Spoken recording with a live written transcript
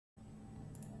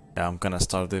Yeah, I'm gonna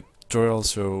start the tutorial.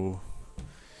 So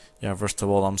yeah, first of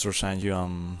all, I'm Sorsanju.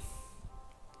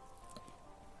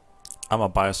 I'm a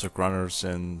BioShock runner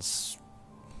since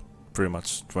pretty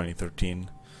much 2013,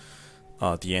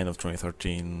 the end of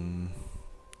 2013,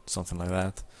 something like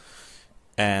that.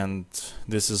 And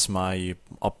this is my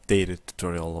updated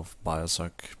tutorial of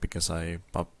BioShock because I've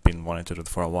been wanting to do it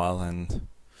for a while, and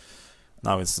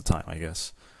now it's the time, I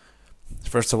guess.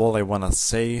 First of all, I wanna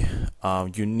say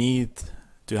you need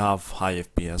to have high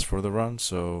FPS for the run,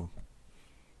 so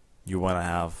you wanna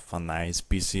have a nice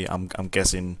PC. I'm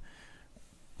guessing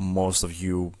most of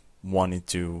you wanting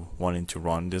to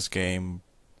run this game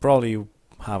probably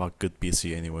have a good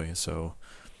PC anyway, so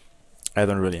I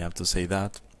don't really have to say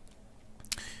that.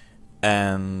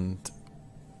 And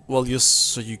well, just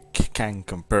so you can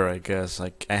compare, I guess,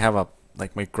 like I have my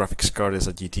graphics card is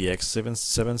a GTX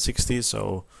 760,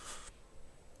 so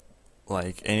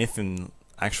like anything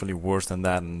actually worse than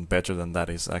that and better than that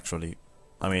is actually,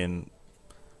 I mean,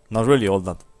 not really all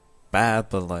that bad,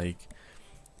 but like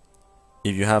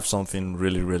if you have something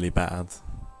really bad,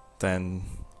 then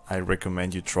I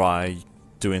recommend you try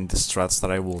doing the strats that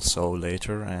I will show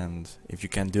later, and if you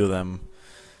can do them,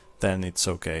 then it's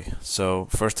okay. So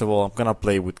first of all, I'm gonna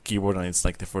play with keyboard, and it's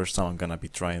like the first time I'm gonna be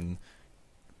trying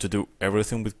to do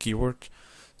everything with keyboard,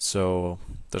 so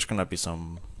there's gonna be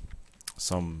some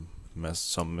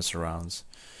mess arounds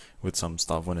with some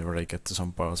stuff whenever I get to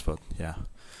some parts. But yeah,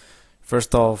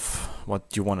 first off,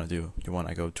 what you wanna do, you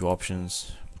wanna go to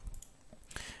options,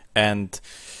 and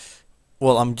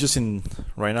well,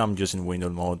 right now I'm just in window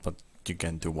mode, but you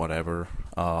can do whatever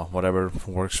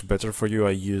works better for you.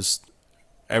 I used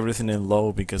everything in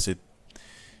low because it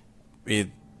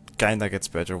kinda gets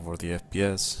better for the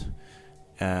FPS.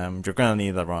 You're gonna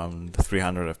need around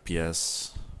 300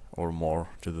 FPS or more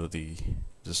to do the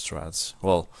strats.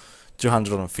 Well,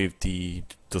 250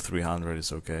 to 300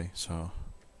 is okay, so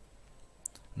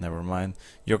never mind.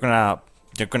 You're gonna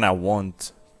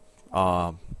want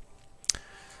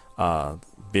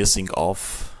VSync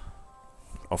off,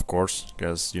 of course,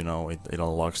 because you know it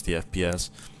unlocks the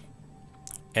FPS.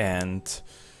 And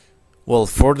well,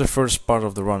 for the first part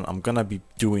of the run, I'm gonna be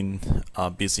doing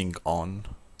VSync on,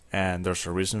 and there's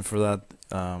a reason for that.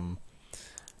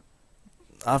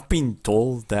 I've been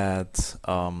told that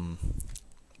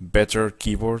better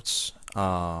keyboards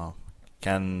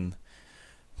can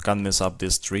mess up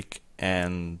this trick,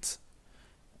 and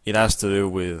it has to do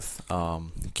with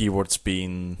keyboards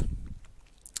being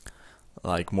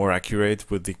like more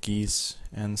accurate with the keys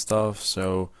and stuff.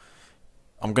 So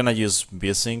I'm gonna use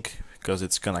VSync because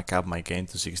it's gonna cap my game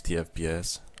to 60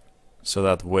 FPS. So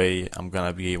that way I'm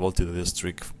gonna be able to do this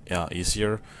trick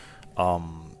easier.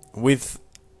 With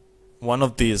one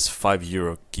of these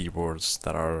 €5 keyboards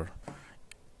that are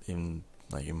in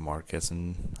markets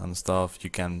and stuff,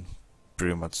 you can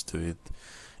pretty much do it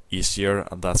easier,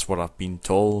 and that's what I've been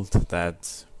told,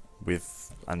 that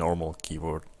with a normal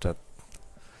keyboard that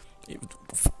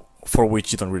for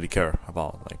which you don't really care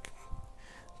about, like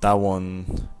that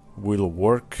one will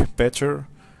work better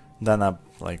than a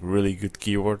really good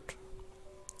keyboard.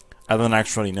 I don't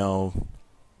actually know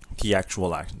the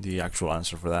actual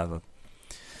answer for that, but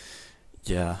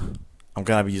yeah, I'm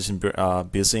gonna be using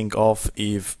VSync off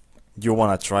if you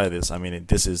wanna try this. I mean,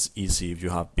 this is easy if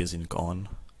you have VSync on.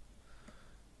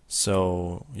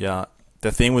 So yeah,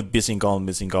 the thing with VSync on,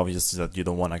 VSync off is that you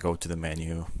don't wanna go to the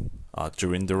menu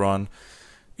during the run.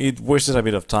 It wastes a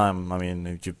bit of time. I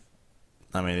mean,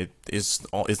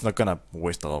 it's not gonna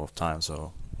waste a lot of time,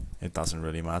 so it doesn't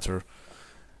really matter.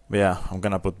 But yeah, I'm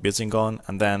gonna put VSync on,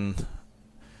 and then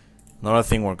another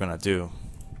thing we're gonna do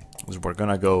is we're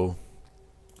gonna go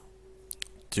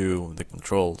to the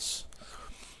controls,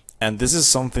 and this is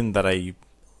something that I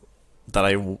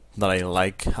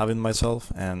like having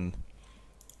myself. And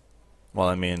well,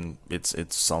 I mean,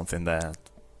 it's something that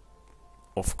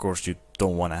of course you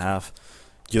don't want to have.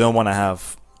 You don't want to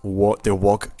have the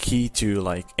walk key to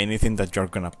like anything that you're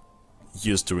gonna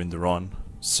use during the run.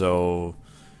 So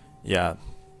yeah,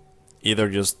 either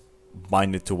just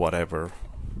bind it to whatever,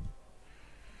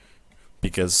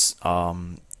 because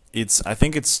I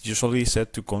think it's usually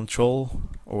set to Control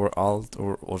or Alt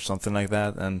or something like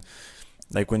that. And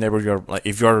like whenever you're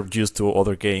if you're used to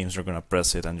other games, you're gonna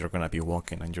press it and you're gonna be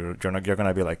walking, and you're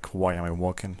gonna be like, why am I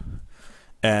walking?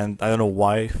 And I don't know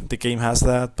why the game has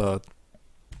that, but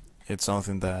it's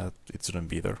something that it shouldn't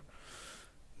be there.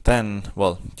 Then,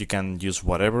 well, you can use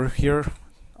whatever here.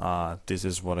 This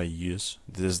is what I use.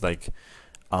 This is like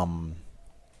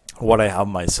what I have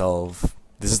myself.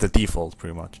 This is the default,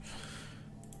 pretty much.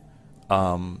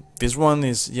 This one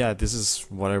is, yeah, this is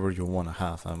whatever you want to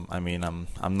have. I mean,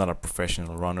 I'm not a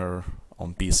professional runner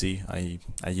on PC.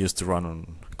 I used to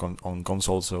run on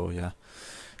console, so yeah.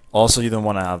 Also, you don't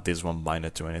want to have this one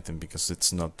binded to anything because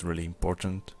it's not really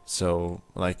important. So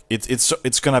like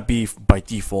it's gonna be by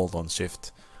default on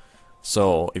shift.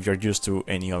 So if you're used to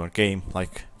any other game,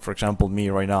 like for example me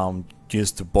right now, I'm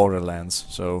used to Borderlands.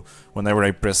 So whenever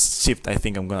I press shift, I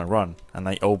think I'm gonna run, and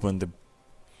I open the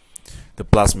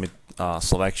plasmid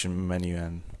selection menu,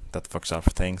 and that fucks up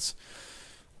things.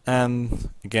 And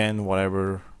again,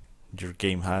 whatever your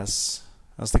game has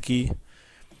as the key,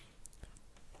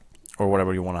 or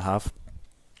whatever you want to have.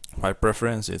 By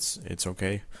preference, it's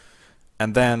okay.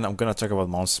 And then I'm gonna talk about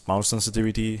mouse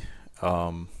sensitivity.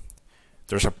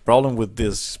 There's a problem with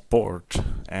this port,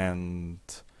 and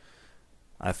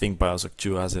I think BioShock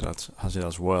 2 has it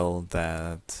as well,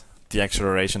 that the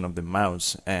acceleration of the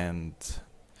mouse and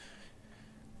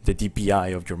the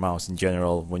DPI of your mouse in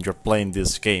general when you're playing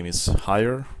this game is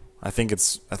higher. I think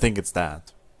it's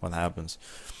that what happens.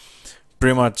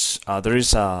 Pretty much,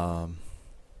 there's a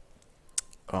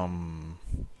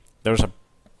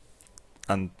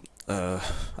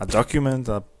document,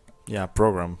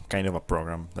 program, kind of a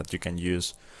program that you can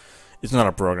use. It's not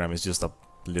a program, it's just a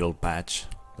little patch.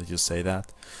 Let's just say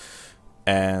that,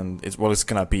 and it's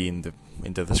gonna be in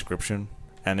the description,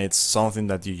 and it's something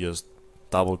that you just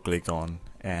double click on,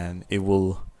 and it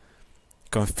will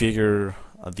configure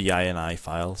the INI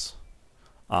files.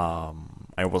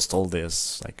 I was told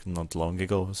this like not long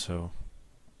ago, so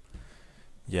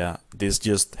yeah, this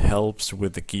just helps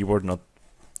with the keyboard not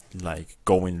like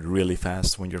going really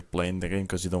fast when you're playing the game,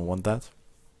 because you don't want that.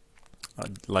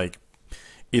 Like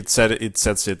it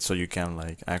sets it so you can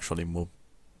like actually move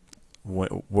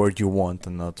where you want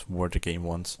and not where the game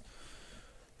wants.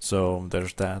 So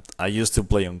there's that. I used to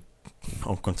play on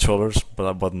controllers,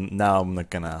 but now I'm not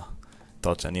gonna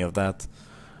touch any of that.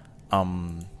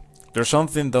 There's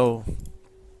something though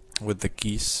with the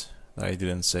keys that I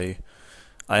didn't say.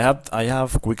 I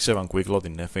have quick save and quick load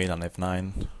in F8 and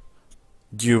F9.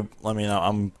 I mean,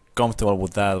 I'm comfortable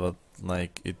with that, but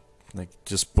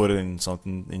just put it in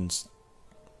something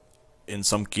in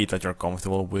some key that you're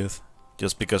comfortable with.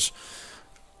 Just because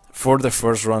for the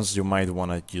first runs you might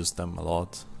want to use them a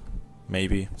lot,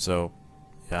 maybe. So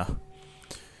yeah.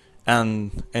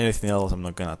 And anything else I'm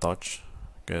not gonna touch,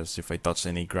 because if I touch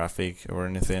any graphic or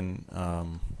anything,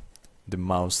 the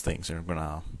mouse things are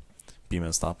gonna be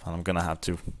messed up, and I'm gonna have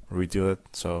to redo it.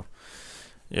 So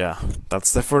yeah,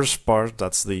 that's the first part.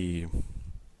 That's the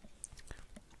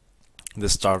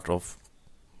start of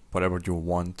whatever you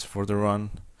want for the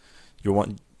run. You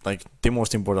want, like, the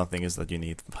most important thing is that you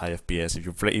need high FPS. If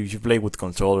you play with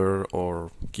controller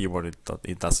or keyboard,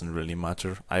 it doesn't really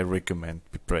matter. I recommend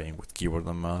playing with keyboard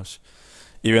and mouse,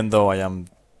 even though I am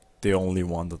the only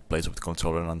one that plays with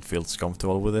controller and feels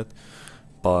comfortable with it.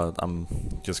 But I'm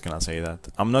just gonna say that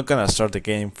I'm not gonna start the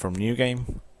game from new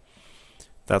game.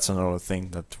 That's another thing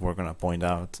that we're gonna point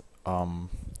out.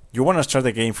 You wanna start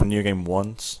the game from new game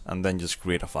once and then just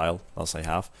create a file, as I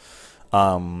have.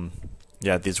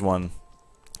 Yeah, this one.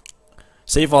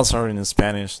 Save files are in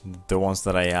Spanish, the ones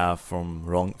that I have from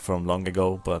long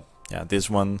ago. But yeah, this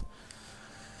one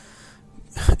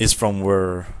is from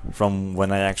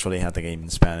when I actually had the game in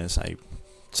Spanish. I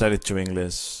set it to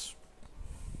English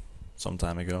some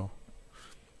time ago.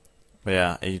 But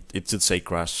yeah, it should say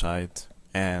crash site,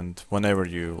 and whenever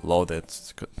you load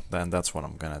it, then that's what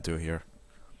I'm gonna do here.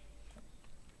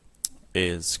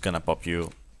 It's gonna pop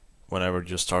you whenever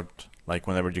you start, like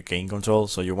whenever you gain control.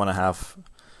 So you wanna have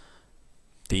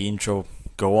the intro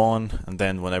go on, and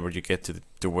then whenever you get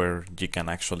to where you can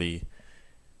actually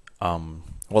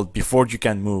well, before you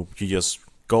can move, you just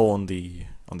go on the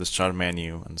start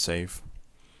menu and save,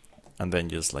 and then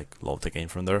just like load the game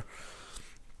from there.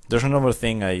 There's another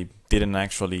thing I didn't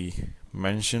actually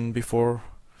mention before,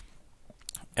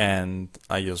 and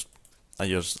I just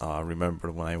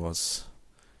remembered when I was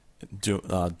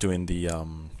doing the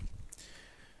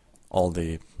all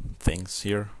the things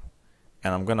here,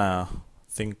 and I'm gonna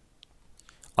think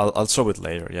I'll show it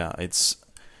later. Yeah, it's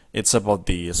about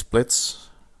the splits,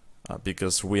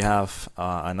 because we have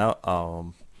a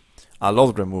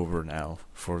load remover now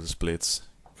for the splits,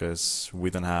 because we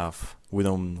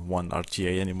don't want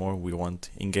RTA anymore. We want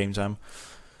in-game time.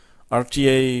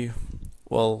 RTA,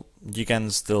 well, you can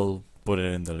still put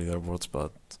it in the leaderboards,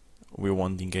 but we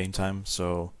want in-game time.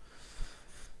 So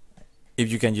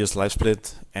if you can just live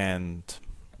split and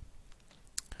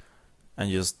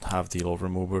just have the load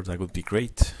remover, that would be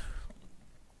great.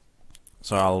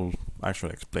 So I'll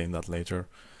actually explain that later.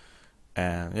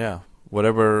 And yeah,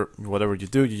 whatever you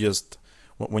do, you just,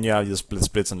 when you have the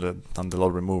splits on the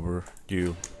load remover,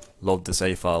 you load the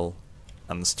save file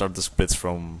and start the splits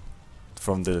from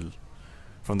the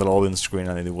loading screen,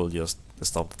 and it will just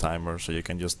stop the timer, so you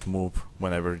can just move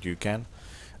whenever you can.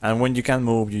 And when you can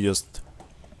move, you just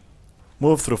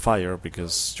move through fire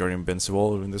because you're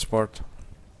invincible in this part.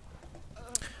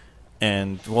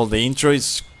 And well, the intro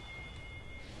is,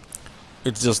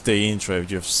 it's just the intro.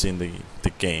 If you've seen the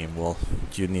game, well,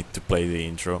 you need to play the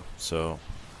intro. So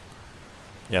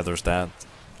yeah, there's that.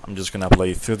 I'm just gonna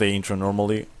play through the intro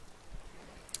normally.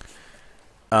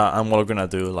 I'm all gonna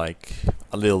do like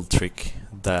a little trick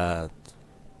that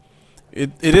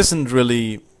it isn't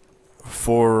really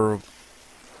for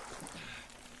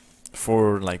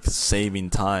like saving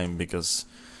time, because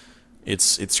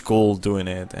it's cool doing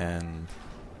it, and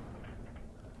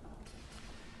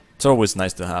it's always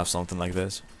nice to have something like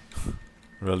this.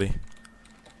 Really.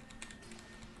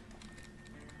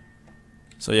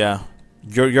 So yeah,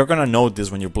 you're gonna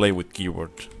notice when you play with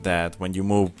keyboard that when you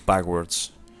move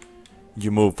backwards,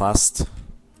 you move fast.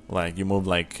 Like you move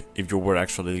like if you were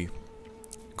actually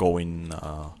going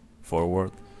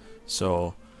forward.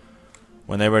 So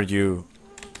whenever you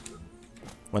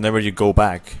go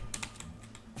back,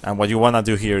 and what you wanna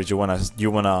do here is you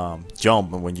wanna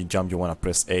jump, and when you jump you wanna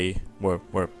press A or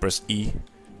press E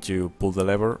to pull the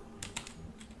lever.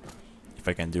 If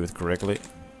I can do it correctly.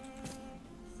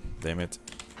 Damn it.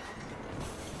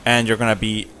 And you're gonna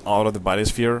be out of the body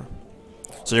sphere.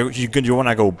 So you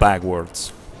wanna go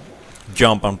backwards.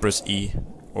 Jump and press E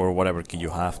or whatever key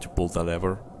you have to pull the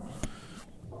lever.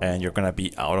 And you're gonna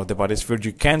be out of the body sphere.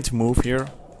 You can't move here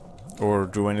or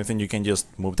do anything, you can just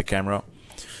move the camera.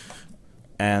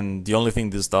 And the only thing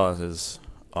this does is,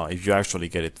 if you actually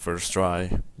get it first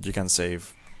try, you can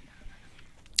save.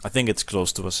 I think it's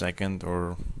close to a second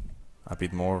or a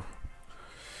bit more.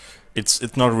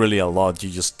 It's not really a lot, you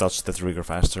just touch the trigger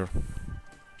faster.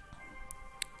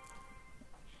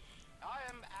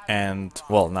 And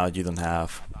well, now you don't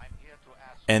have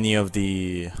any of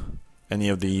the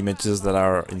images that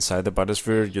are inside the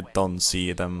biosphere. You don't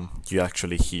see them, you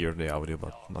actually hear the audio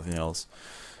but nothing else.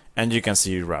 And you can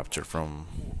see Rapture from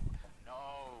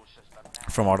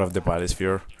out of the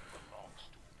biosphere.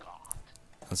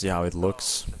 Let's see how it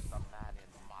looks.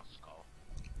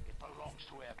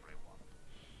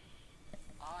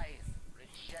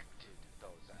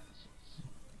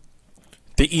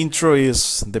 The intro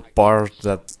is the part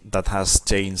that has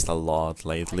changed a lot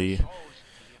lately,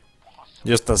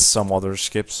 just as some other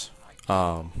skips.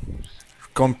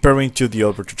 Comparing to the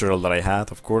other tutorial that I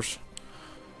had, of course.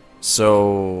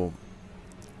 So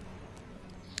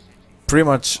pretty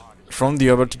much from the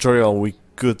other tutorial we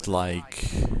could like,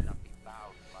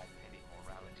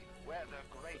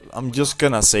 I'm just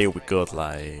gonna say we got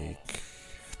like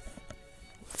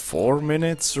 4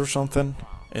 minutes or something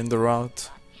in the route.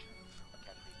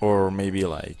 Or maybe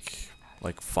like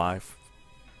 5,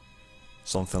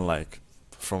 something like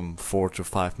from 4 to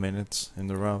 5 minutes in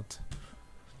the route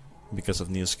because of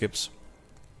new skips.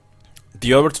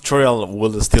 The other tutorial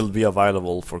will still be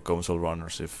available for console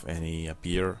runners if any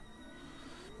appear,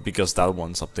 because that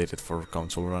one's updated for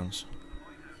console runs.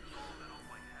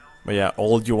 But yeah,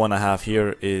 all you wanna have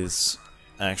here is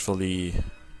actually,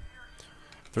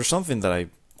 there's something that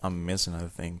I'm missing, I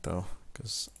think, though,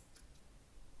 because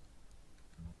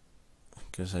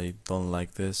I don't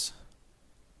like this.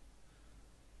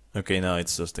 Okay, now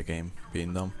it's just the game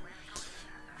being dumb.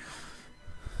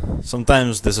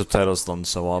 Sometimes the subtitles don't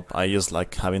show up. I just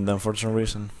like having them for some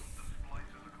reason.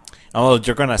 And well,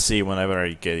 you're gonna see whenever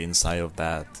I get inside of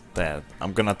that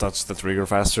I'm gonna touch the trigger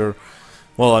faster.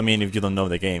 Well, I mean, if you don't know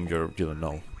the game, you don't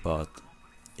know. But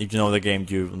if you know the game,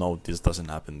 you know this doesn't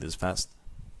happen this fast.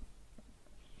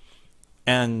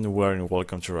 And we're in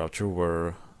Welcome to Rapture,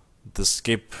 where the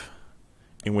skip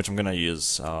in which I'm gonna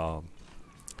use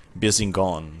Busy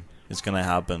Gone is gonna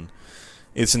happen.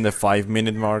 It's in the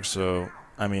 5-minute mark, so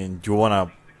I mean,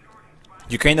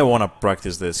 you kinda wanna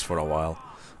practice this for a while.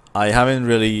 I haven't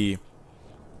really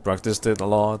practiced it a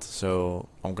lot, so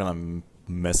I'm gonna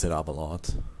mess it up a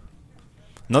lot.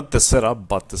 Not the setup,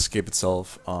 but the skip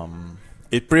itself.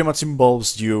 It pretty much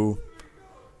involves you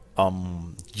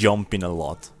jumping a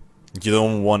lot. You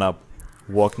don't wanna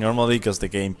walk normally because the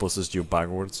game pushes you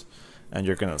backwards. And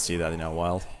you're gonna see that in a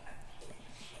while.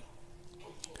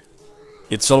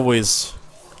 It's always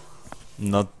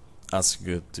not as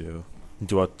good to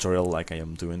do a tutorial like I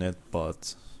am doing it,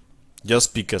 but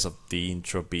just because of the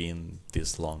intro being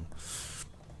this long.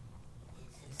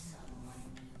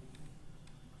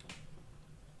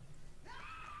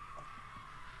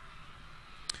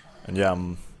 And yeah,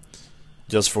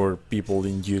 just for people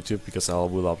in YouTube, because I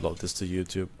will upload this to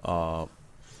YouTube,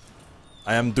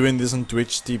 I am doing this on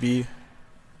Twitch TV,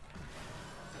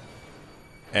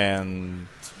 and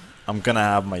I'm gonna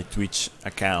have my Twitch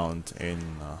account in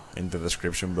the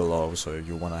description below. So if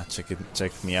you wanna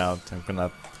check me out,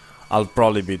 I'll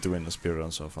probably be doing the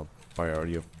speedruns of a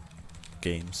variety of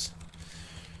games.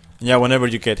 And yeah, whenever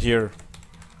you get here,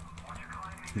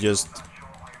 just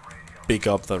pick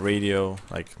up the radio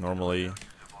like normally,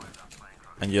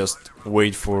 and just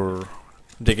wait for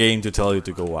the game to tell you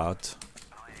to go out.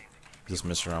 Just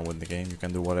mess around with the game. You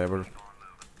can do whatever.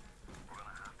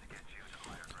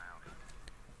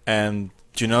 And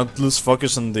do not lose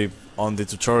focus on the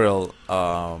tutorial.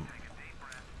 I'm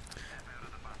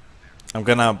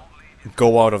gonna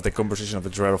go out of the conversation of the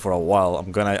tutorial for a while.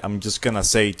 I'm just gonna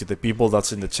say to the people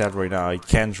that's in the chat right now, I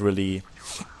can't really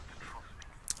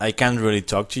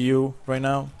talk to you right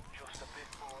now,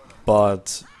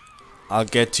 but I'll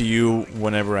get to you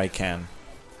whenever I can,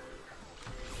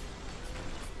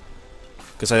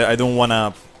 because I don't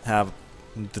wanna have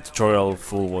the tutorial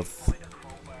full with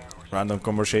random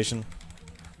conversation.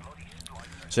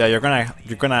 So yeah, you're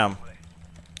gonna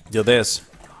do this,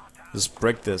 just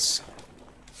break this,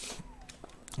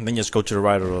 and then just go to the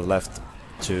right or the left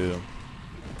to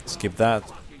skip that,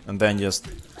 and then just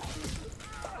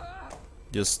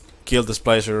kill the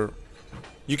splicer.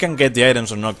 You can get the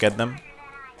items or not get them.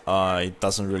 It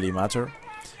doesn't really matter.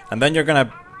 And then you're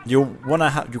gonna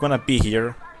be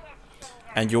here,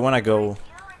 and you wanna go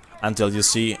until you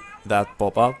see that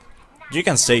pop up. You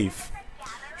can save.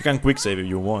 You can quick save if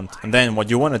you want. And then what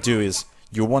you wanna do is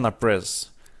you wanna press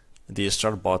the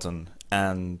start button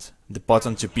and the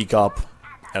button to pick up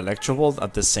Electrovolt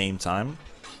at the same time.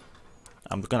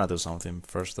 I'm gonna do something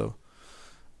first though.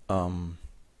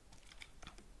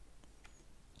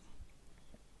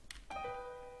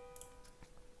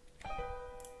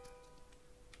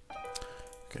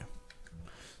 Okay.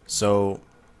 So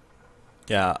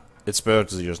yeah, it's better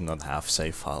to just not have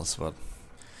save files, but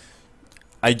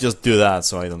I just do that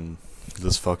so I don't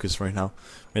lose focus right now.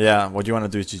 But yeah, what you wanna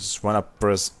do is you just wanna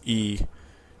press E.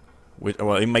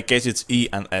 Well, in my case it's E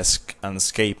and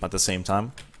escape at the same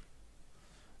time.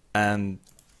 And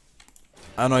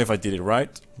I don't know if I did it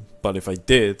right, but if I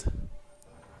did,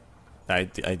 I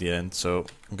didn't, so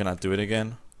I'm gonna do it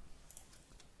again.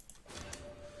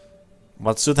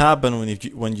 What should happen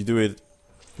when you do it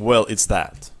well, it's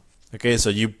that. Okay, so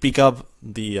you pick up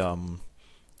the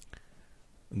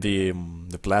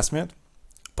plasmid,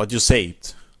 but you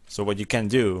saved. So what you can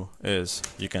do is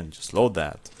you can just load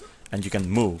that, and you can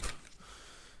move.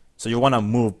 So you wanna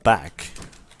move back,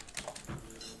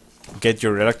 get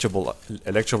your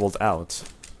electrovolt out.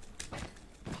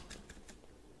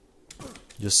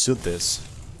 Just shoot this.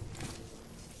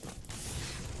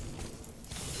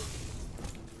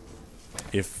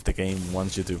 If the game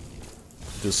wants you to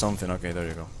do something. Okay, there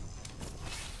you go.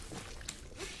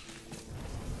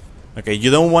 Okay,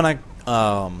 you don't wanna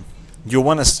you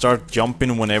wanna start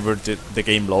jumping whenever the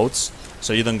game loads,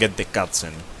 so you don't get the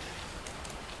cutscene.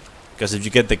 Because if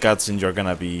you get the cutscene, you're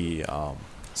gonna be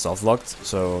soft-locked,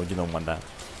 so you don't want that.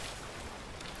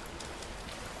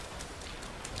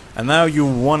 And now you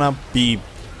wanna be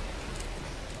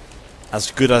as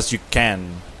good as you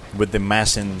can with the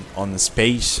mashing on the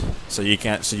space, so you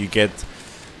get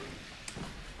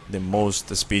the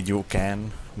most speed you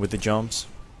can with the jumps,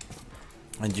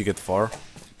 and you get far.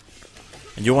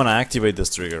 And you wanna activate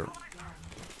this trigger.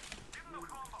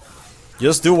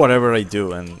 Just do whatever I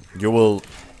do, and you will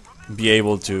be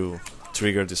able to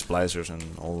trigger the splicers and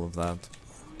all of that.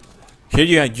 Here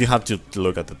you have to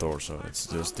look at the door, so it's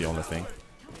just the only thing.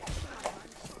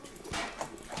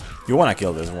 You wanna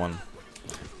kill this one.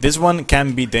 This one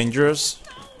can be dangerous,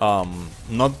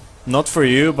 not for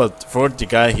you, but for the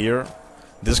guy here.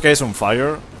 This guy's on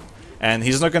fire, and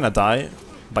he's not gonna die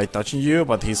by touching you,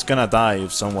 but he's gonna die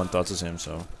if someone touches him.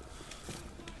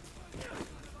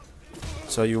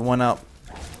 So you wanna,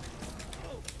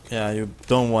 yeah, you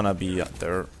don't wanna be up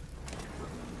there.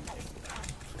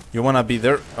 You wanna be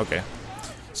there, okay.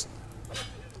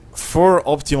 For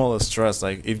optimal stress,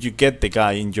 like if you get the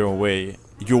guy in your way,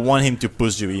 you want him to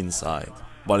push you inside.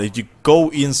 But if you go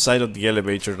inside of the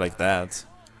elevator like that,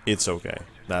 it's okay.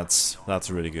 That's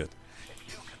really good.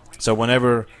 So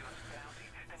whenever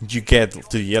you get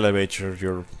to the elevator,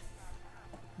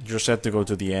 you're set to go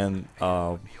to the end.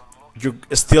 You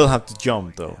still have to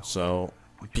jump though, so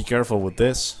be careful with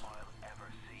this.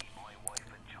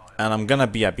 And I'm gonna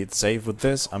be a bit safe with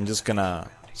this. I'm just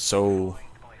gonna show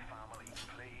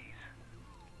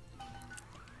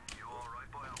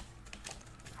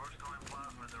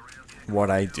what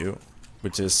I do,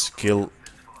 which is kill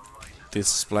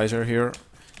this splicer here,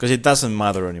 because it doesn't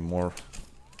matter anymore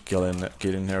killing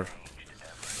her.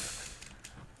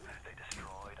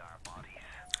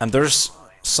 And there's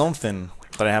something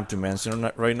that I have to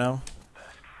mention right now.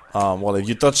 Well, if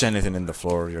you touch anything in the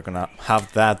floor, you're gonna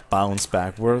have that bounce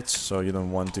backwards, so you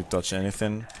don't want to touch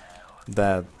anything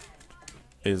that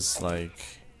is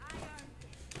like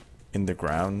in the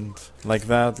ground like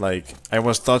that. Like I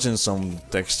was touching some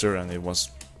texture and it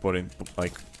was pushing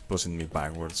me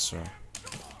backwards. So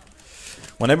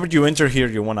whenever you enter here,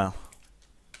 you wanna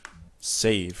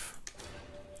save,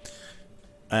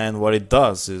 and what it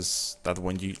does is that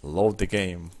when you load the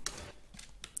game,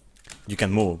 you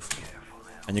can move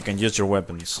and you can use your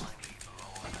weapons.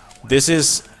 This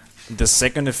is the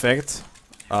second effect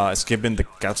skipping the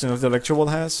cutscene of the lecture wall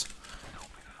has.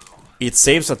 It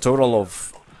saves a total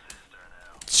of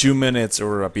 2 minutes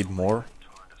or a bit more,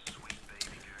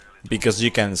 because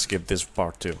you can skip this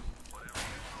part too.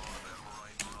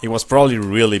 It was probably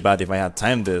really bad if I had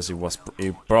timed this.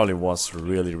 It probably was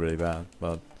really bad,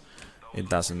 but it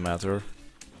doesn't matter.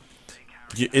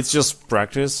 It's just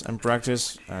practice and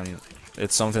practice, and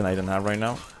it's something I don't have right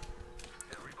now.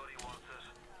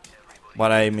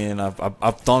 But I mean,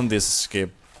 I've done this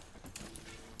skip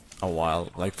a while,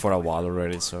 like for a while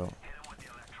already. So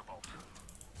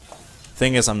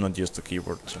thing is, I'm not used to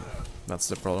keyboard, so that's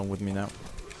the problem with me now.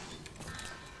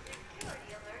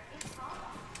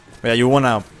 But yeah, you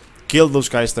wanna kill those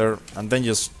guys there, and then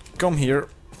just come here,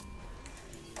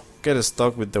 get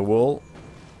stuck with the wall,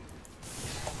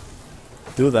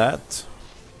 do that.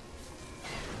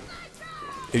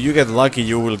 If you get lucky,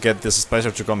 you will get this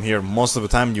splicer to come here. Most of the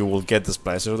time, you will get the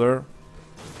splicer there.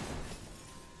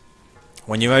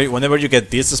 Whenever you get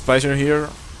this splicer here,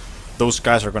 those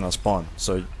guys are gonna spawn.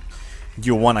 So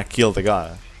you wanna kill the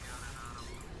guy.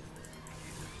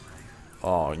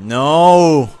 Oh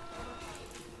no!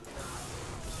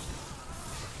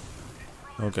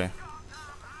 Okay.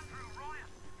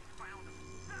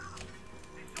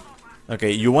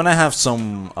 Okay, you wanna have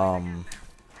some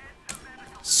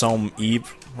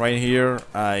Eve right here.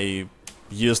 I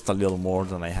used a little more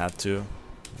than I had to,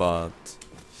 but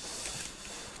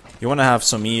you wanna have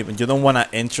some Eve, and you don't wanna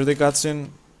enter the cutscene.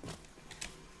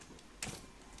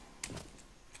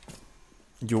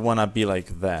 You wanna be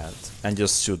like that and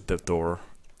just shoot the door,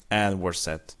 and we're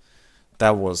set.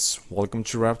 That was Welcome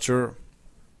to Rapture,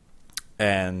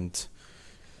 and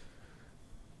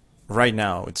right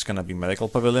now it's gonna be Medical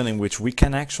Pavilion, in which we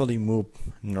can actually move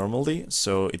normally,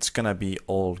 so it's gonna be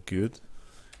all good.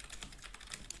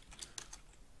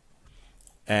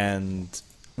 And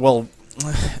well,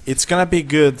 it's gonna be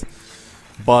good,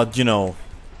 but you know,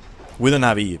 we don't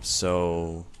have Eve,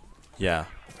 so yeah.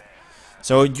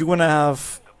 So you wanna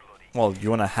have, well, you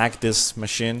wanna hack this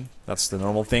machine. That's the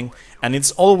normal thing, and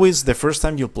it's always the first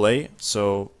time you play.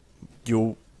 So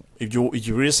if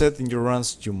you reset in your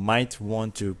runs, you might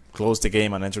want to close the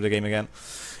game and enter the game again.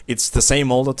 It's the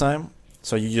same all the time.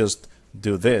 So you just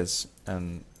do this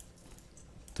and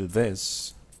do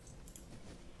this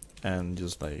and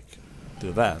just like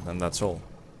do that, and that's all.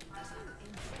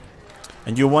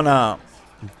 And you wanna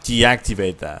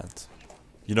deactivate that.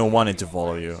 You don't want it to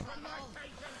follow you.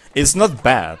 It's not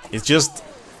bad, it's just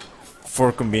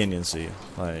for conveniency,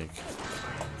 like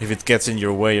if it gets in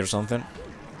your way or something.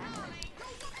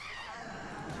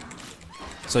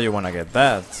 So you wanna get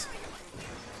that,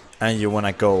 and you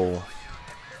wanna go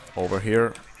over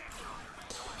here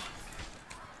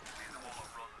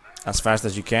as fast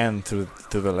as you can to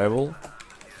the level.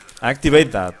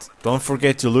 Activate that. Don't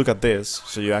forget to look at this,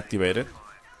 so you activate it.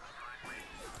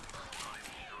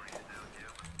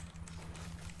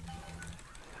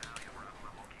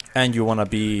 And you wanna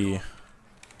be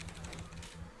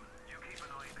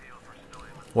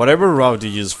whatever route you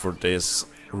use for this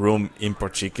room in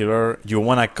particular, you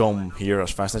wanna come here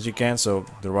as fast as you can. So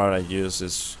the route I use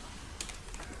is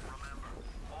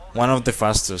one of the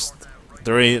fastest.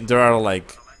 There are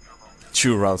like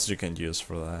 2 routes you can use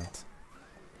for that.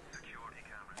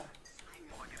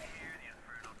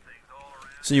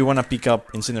 So you wanna pick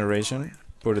up incineration,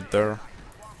 put it there.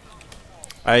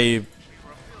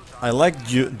 I like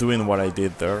doing what I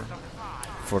did there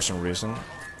for some reason,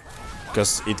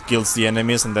 because it kills the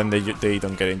enemies and then they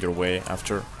don't get in your way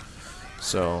after.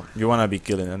 So you wanna be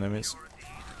killing enemies.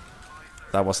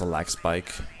 That was a lag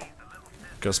spike,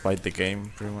 just by the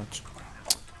game pretty much.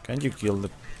 Can you kill the...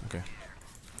 okay.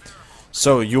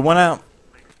 So you wanna...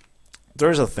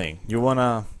 there's a thing. You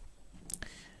wanna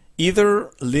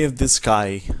either leave this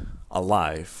guy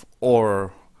alive,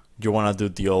 or you wanna do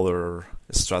the other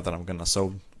strat that I'm gonna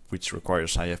show, which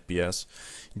requires high FPS.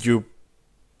 You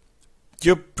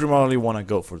primarily wanna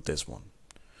go for this one.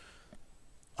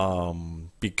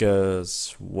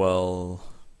 Because, well,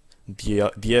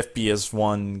 the FPS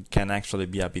one can actually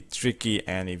be a bit tricky,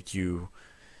 and if you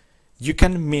you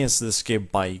can miss the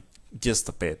escape by just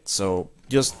a bit. So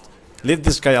just leave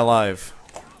this guy alive.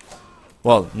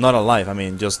 Well, not alive, I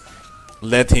mean just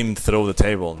let him throw the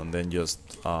table and then just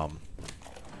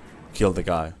kill the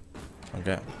guy.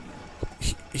 Okay.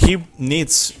 He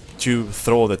needs to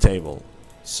throw the table.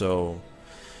 So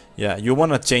yeah, you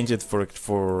wanna change it for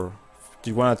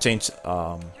you wanna change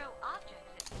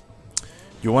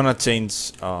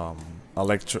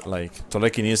like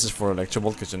telekinesis for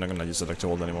electrobolt, because you're not gonna use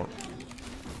electrobolt anymore.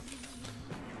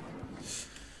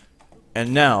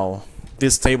 And now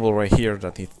this table right here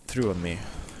that he threw at me,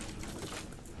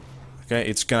 okay,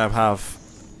 it's gonna have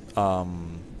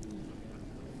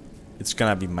it's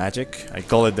gonna be magic. I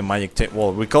call it the magic table.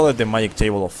 Well, we call it the magic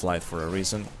table of flight for a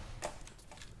reason.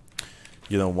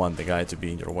 You don't want the guy to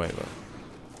be in your way, but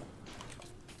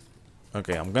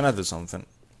okay, I'm gonna do something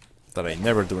that I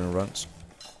never do in runs,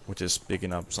 which is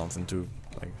picking up something to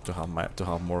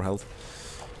have more health.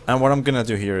 And what I'm gonna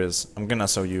do here is I'm gonna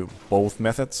show you both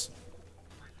methods.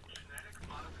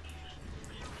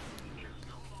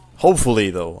 Hopefully,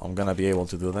 though, I'm gonna be able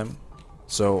to do them.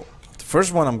 So the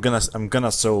first one, I'm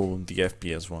gonna show the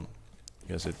FPS one,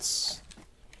 because it's.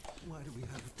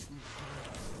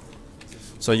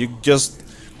 So you just,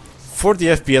 for the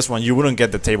FPS one, you wouldn't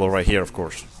get the table right here, of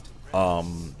course.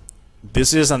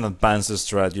 This is an advanced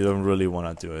strat. You don't really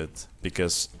want to do it,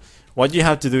 because what you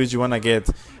have to do is you want to get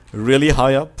really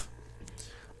high up.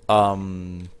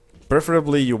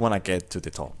 Preferably you want to get to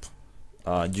the top.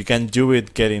 You can do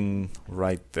it getting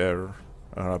right there,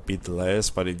 or a bit less,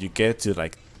 but if you get to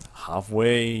like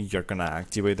halfway, you're gonna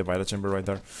activate the vital chamber right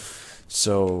there.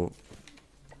 So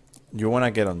you want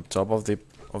to get on top of the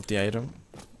item,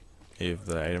 if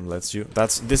the item lets you.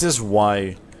 This is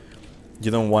why you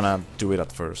don't want to do it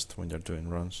at first when you're doing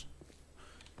runs,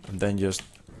 and then just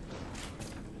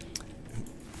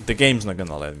the game's not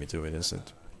gonna let me do it, is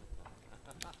it?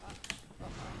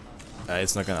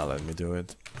 It's not gonna let me do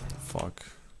it. Fuck.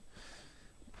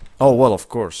 Oh well, of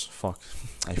course. Fuck.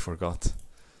 I forgot.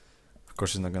 Of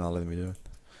course, it's not gonna let me do it.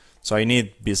 So I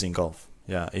need B-Sync off.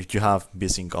 Yeah, if you have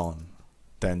B-Sync on,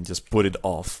 then just put it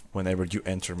off whenever you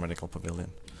enter Medical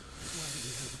Pavilion.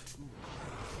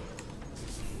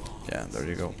 Yeah, there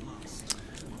you go.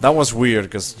 That was weird,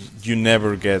 because you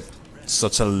never get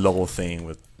such a low thing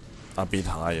with a bit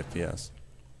high FPS.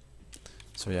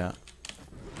 So yeah.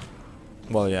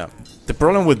 Well, yeah. The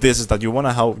problem with this is that you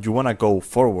wanna go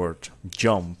forward,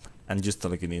 jump, and use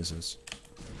telekinesis.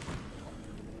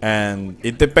 And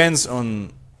it depends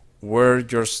on where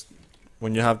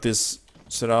when you have this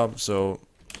set up. So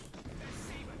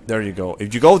there you go.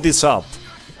 If you go this up,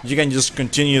 you can just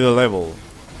continue the level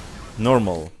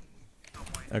normal.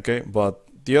 Okay, but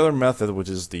the other method, which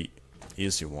is the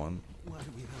easy one,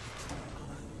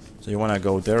 so you wanna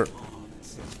go there.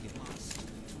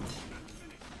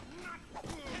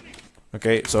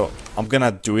 Okay, so I'm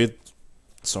gonna do it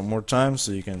some more times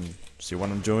so you can see what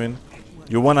I'm doing.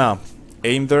 You wanna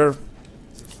aim there,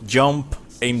 jump,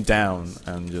 aim down,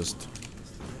 and just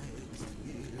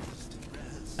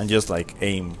like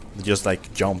aim, just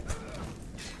like jump.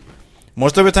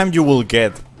 Most of the time you will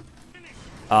get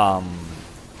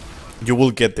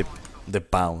the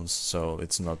bounce, so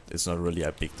it's not really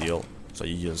a big deal. So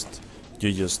you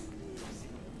just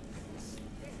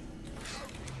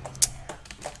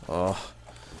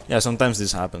yeah, sometimes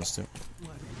this happens too.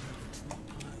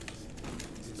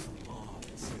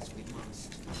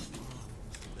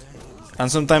 And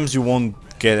sometimes you won't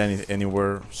get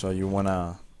anywhere, so you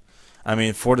wanna, I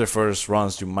mean, for the first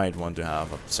runs you might want to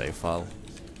have a save file.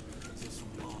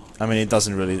 I mean, it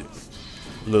doesn't really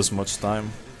lose much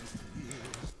time.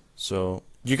 So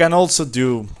you can also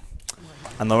do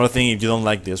another thing. If you don't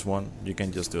like this one, you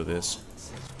can just do this.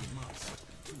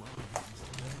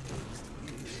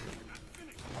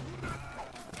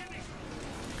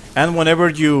 And whenever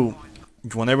you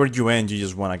end, you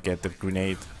just wanna get the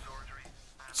grenade.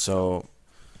 So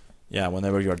yeah,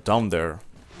 whenever you're down there,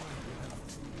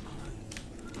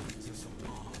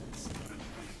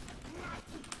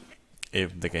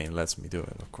 if the game lets me do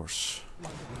it, of course.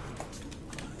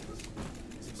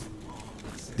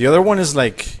 The other one is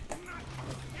like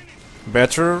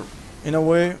better in a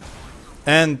way,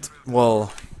 and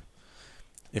well,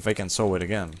 if I can sew it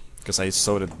again, because I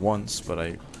sewed it once, but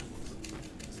I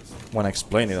want to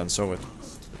explain it and sew it.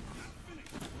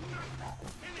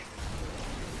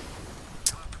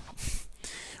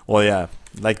 Well, yeah,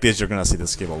 like this you're gonna see the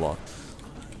skip a lot.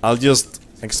 I'll just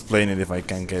explain it if I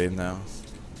can get it now.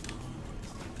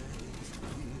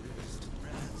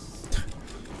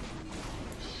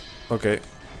 Okay.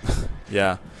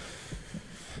 Yeah.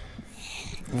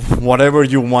 Whatever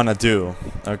you wanna do,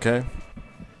 okay?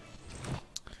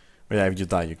 But yeah, if you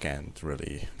die, you can't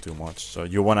really do much. So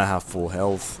you wanna have full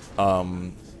health.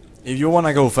 If you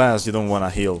wanna go fast, you don't wanna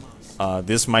heal.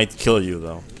 This might kill you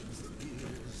though.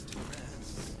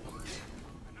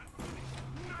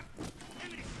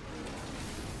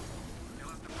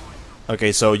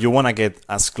 Okay, so you wanna get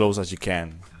as close as you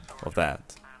can of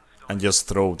that, and just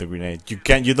throw the grenade.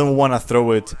 You don't wanna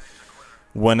throw it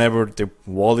whenever the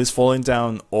wall is falling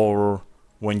down or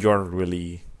when you're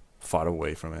really far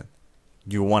away from it.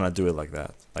 You wanna do it like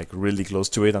that, like really close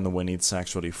to it, and when it's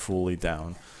actually fully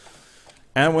down.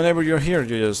 And whenever you're here,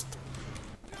 you just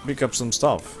pick up some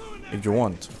stuff if you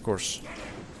want, of course.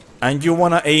 And you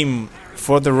wanna aim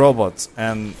for the robot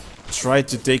and try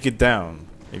to take it down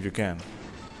if you can.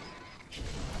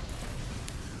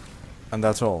 And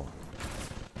that's all.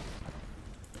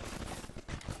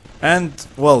 And,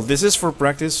 well, this is for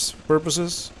practice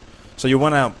purposes. So you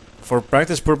wanna, for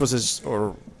practice purposes,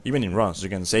 or even in runs, you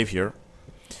can save here.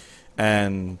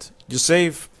 And you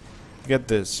save, get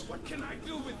this.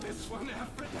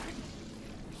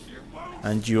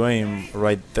 And you aim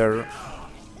right there.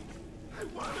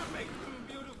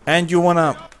 And you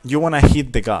wanna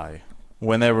hit the guy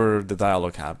whenever the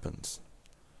dialogue happens.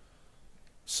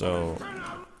 So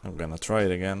I'm gonna try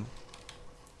it again.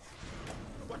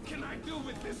 What can I do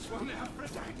with this one,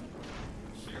 Aphrodite?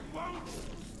 She won't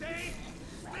stay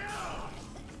still.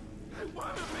 I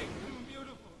want to make them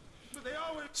beautiful, but they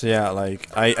always. So yeah, like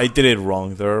I did it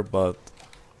wrong there, but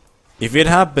if it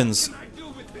happens,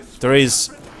 there is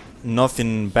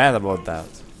nothing bad about that.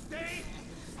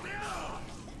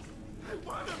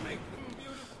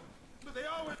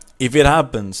 If it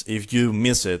happens, if you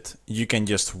miss it, you can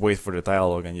just wait for the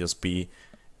dialogue and just be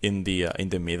in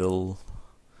the middle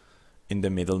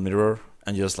mirror,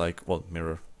 and just like, well,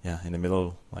 mirror, yeah, in the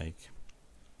middle, like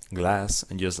glass,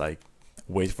 and just like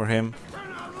wait for him.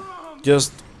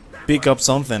 Just pick up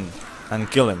something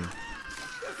and kill him.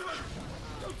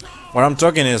 What I'm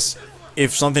talking is,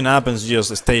 if something happens, you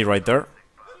just stay right there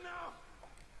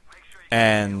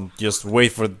and just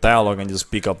wait for the dialogue and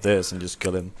just pick up this and just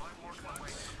kill him.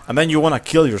 And then you wanna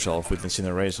kill yourself with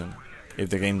incineration, if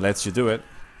the game lets you do it,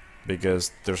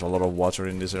 because there's a lot of water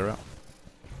in this area.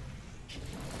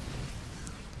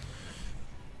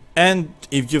 And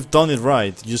if you've done it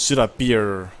right, you should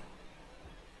appear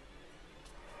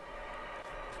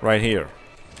right here.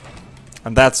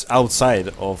 And that's outside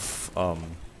of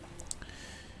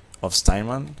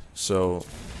Steinman, so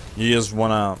you just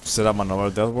wanna set up another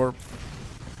death warp.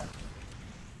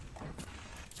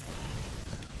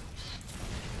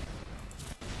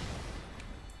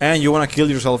 And you wanna kill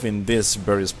yourself in this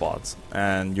very spot,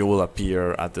 and you will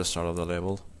appear at the start of the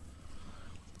level.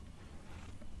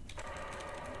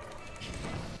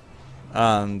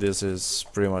 And this is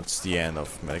pretty much the end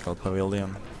of Medical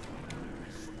Pavilion.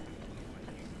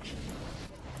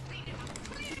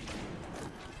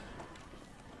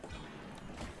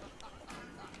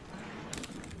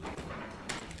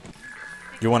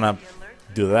 You wanna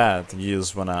do that, you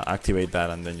just wanna activate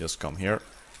that and then just come here.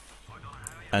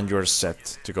 And you're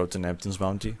set to go to Neptune's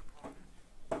Bounty.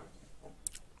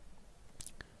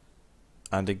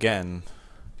 And again,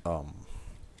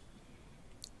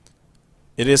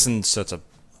 it isn't such a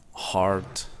hard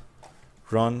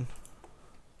run.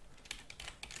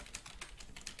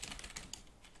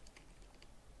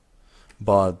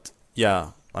 But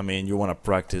yeah, I mean, you want to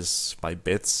practice by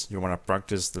bits. You want to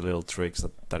practice the little tricks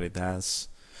that it has.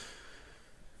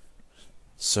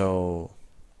 So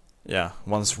yeah,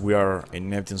 once we are in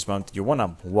Neptune's Bounty, you want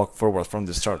to walk forward from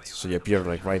the start. So you appear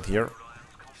like right here.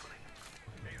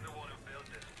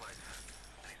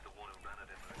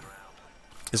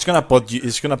 It's gonna put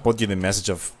you the message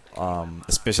of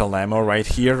special ammo right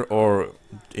here, or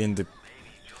in the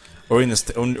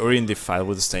file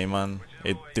with the Stayman.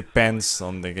 It depends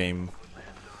on the game.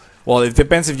 Well, it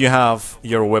depends if you have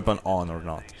your weapon on or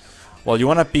not. Well, you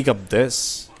wanna pick up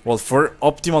this. Well, for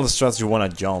optimal strats, you wanna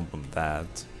jump on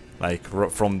that, like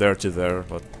from there to there.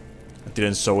 But I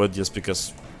didn't show it just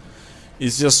because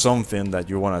it's just something that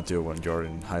you wanna do when you're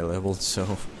in high level.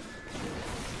 So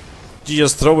you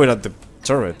just throw it at the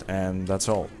turret, and that's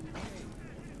all.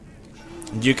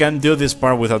 You can do this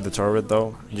part without the turret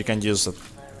though. You can use a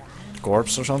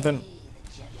corpse or something.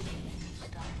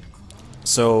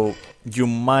 So you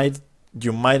might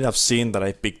have seen that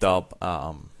I picked up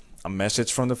a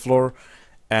message from the floor,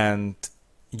 and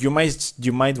you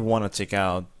might want to take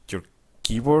out your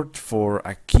keyboard for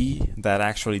a key that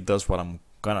actually does what I'm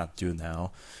gonna do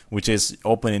now, which is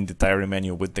opening the diary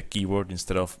menu with the keyboard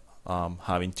instead of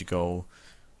having to go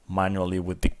manually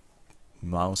with the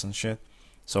mouse and shit.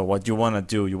 So what you want to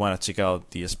do, you want to check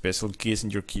out the special keys in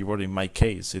your keyboard. In my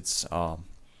case, it's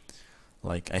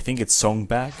like I think it's song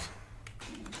back.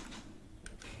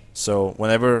 So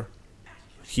whenever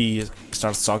he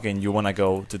starts talking, you wanna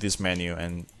go to this menu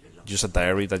and use a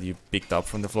diary that you picked up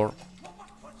from the floor,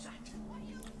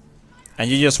 and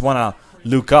you just wanna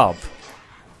look up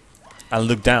and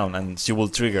look down, and she will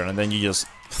trigger, and then you just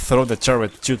throw the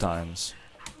turret 2 times.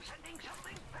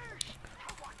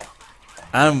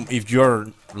 And if you're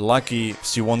lucky,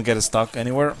 she won't get stuck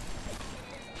anywhere.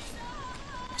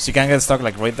 She can get stuck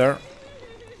like right there,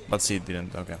 but she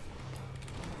didn't. Okay.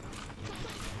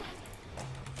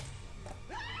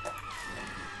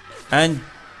 And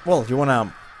well, you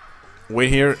wanna wait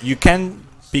here. You can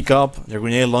pick up your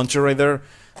grenade launcher right there.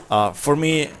 For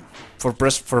me, for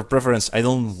preference, I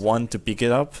don't want to pick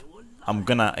it up. I'm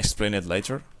gonna explain it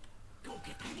later.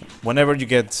 Whenever you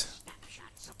get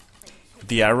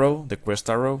the arrow, the quest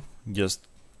arrow, just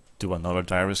do another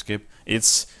diary skip.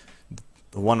 It's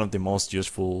one of the most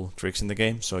useful tricks in the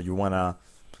game, so you wanna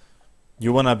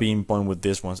be in point with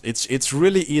this one. It's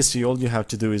really easy. All you have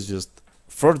to do is just,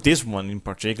 for this one in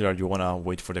particular, you wanna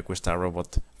wait for the quest arrow,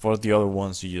 but for the other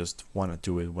ones, you just wanna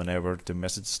do it whenever the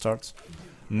message starts.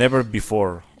 Never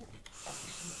before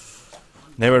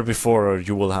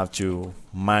you will have to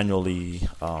manually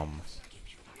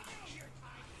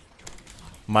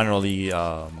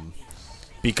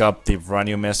pick up the brand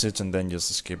new message and then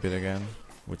just skip it again,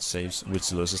 which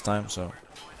loses time. So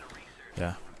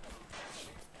yeah.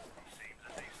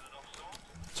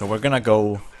 So we're gonna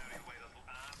go.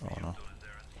 Oh no.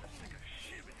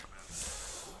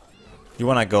 You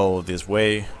wanna go this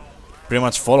way, pretty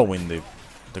much following the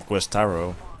quest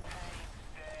arrow,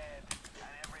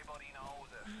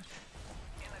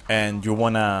 and you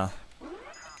wanna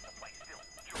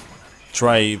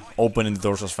try opening the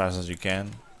doors as fast as you can.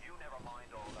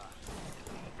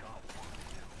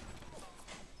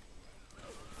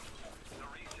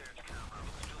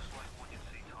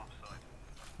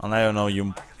 And I don't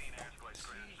know,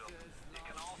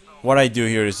 what I do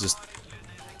here is just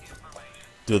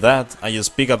do that. I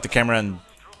just pick up the camera and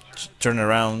turn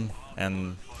around,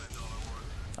 and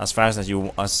as fast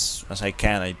as I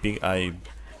can, I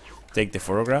take the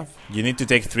photograph. You need to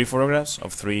take 3 photographs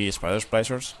of 3 spider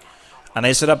splicers. And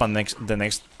I set up the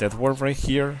next death warp right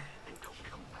here.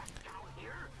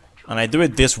 And I do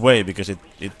it this way because it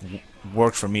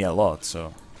works for me a lot.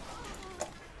 So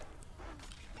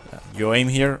you aim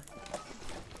here,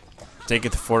 take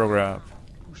the photograph,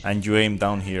 and you aim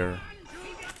down here,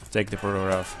 take the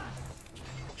photograph.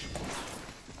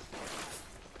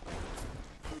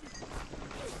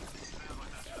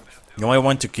 You might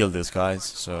want to kill these guys,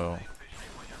 so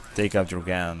take out your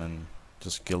gun and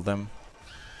just kill them.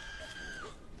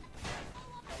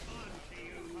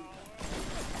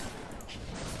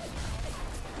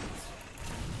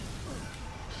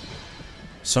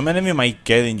 Some enemy might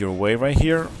get in your way right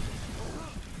here.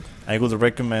 I would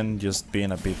recommend just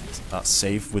being a bit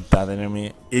safe with that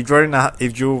enemy. If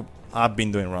you have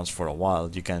been doing runs for a while,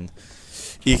 you can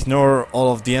ignore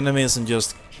all of the enemies and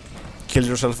just kill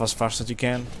yourself as fast as you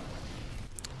can.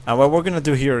 And what we're gonna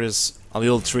do here is a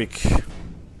little trick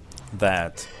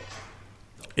that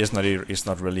is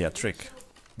not really a trick,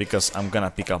 because I'm gonna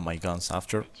pick up my guns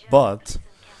after. But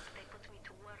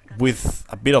with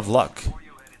a bit of luck,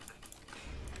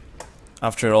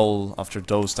 after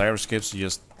those tire skips, you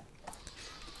just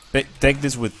take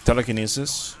this with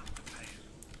telekinesis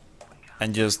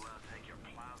and just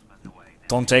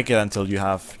don't take it until you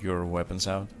have your weapons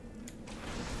out.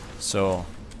 So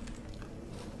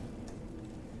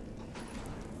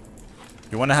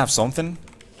you wanna have something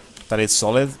that is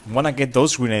solid. You wanna get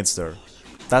those grenades there.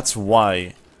 That's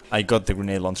why I got the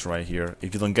grenade launcher right here.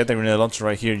 If you don't get the grenade launcher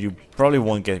right here, you probably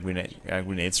won't get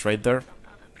grenades right there.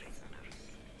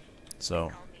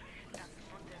 So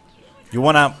you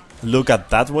wanna look at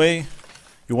that way.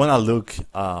 You wanna look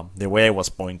the way I was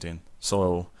pointing.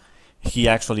 So he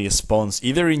actually spawns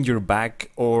either in your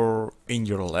back or in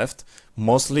your left.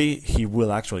 Mostly he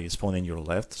will actually spawn in your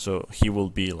left. So he will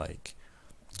be like,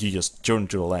 you just turn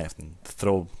to the left and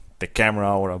throw the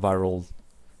camera or a barrel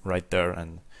right there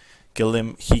and kill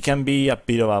him. He can be a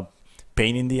bit of a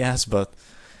pain in the ass, but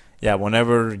yeah,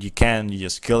 whenever you can, you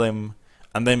just kill him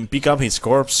and then pick up his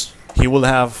corpse. He will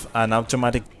have an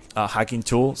automatic hacking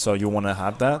tool, so you want to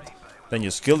have that. Then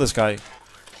you kill this guy,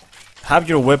 have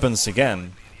your weapons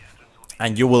again,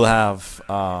 and you will have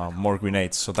more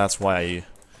grenades. So that's why I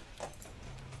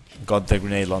got the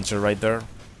grenade launcher right there.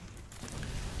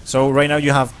 So right now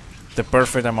you have the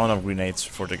perfect amount of grenades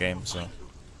for the game. So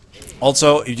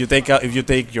also, if you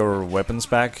take your weapons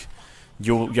back,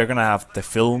 you're gonna have the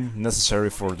film necessary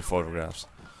for the photographs.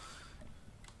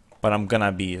 But I'm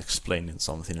gonna be explaining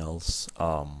something else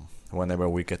whenever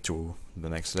we get to the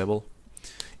next level.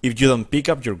 If you don't pick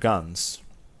up your guns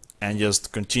and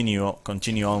just continue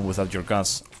on without your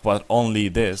guns, but only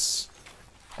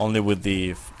with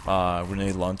the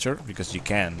grenade launcher, because you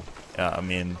can. I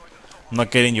mean,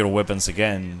 not getting your weapons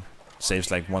again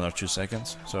saves like 1 or 2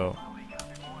 seconds. So,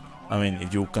 I mean,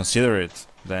 if you consider it,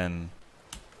 then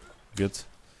good.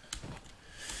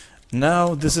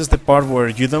 Now, this is the part where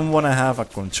you don't want to have a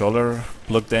controller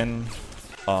plugged in.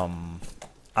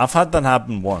 I've had that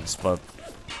happen once, but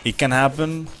it can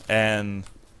happen, and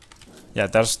yeah,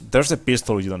 there's a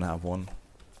pistol, you don't have one.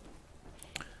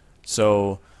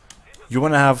 So you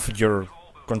want to have your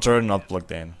controller not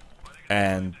plugged in,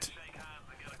 and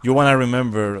you want to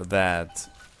remember that,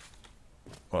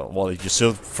 well, if you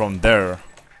shoot from there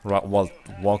while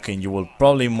walking, you will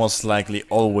probably most likely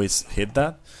always hit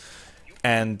that.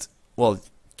 And well,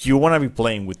 you want to be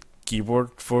playing with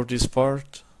keyboard for this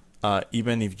part.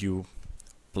 Even if you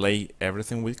play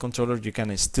everything with controller, you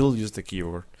can still use the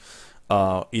keyboard.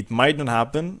 It might not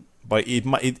happen, but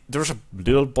there's a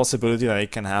little possibility that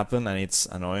it can happen, and it's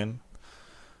annoying.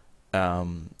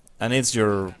 And it's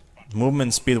your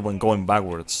movement speed when going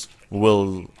backwards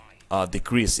will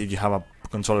decrease if you have a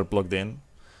controller plugged in.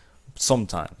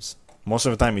 Sometimes, most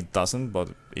of the time it doesn't, but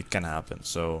it can happen.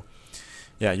 So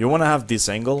yeah, you want to have this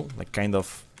angle, like kind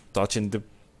of touching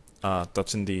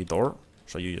the door.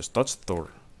 So you just touch the door,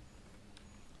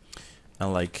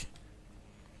 and like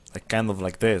kind of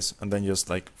like this, and then just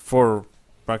like for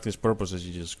practice purposes,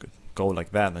 you just go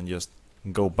like that and just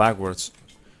go backwards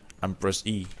and press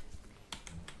E,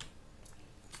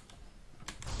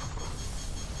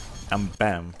 and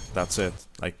bam, that's it.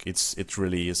 Like it's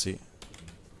really easy.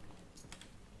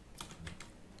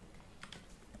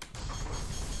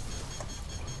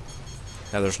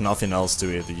 Yeah, there's nothing else to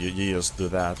it. You just do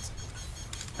that,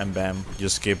 and bam, you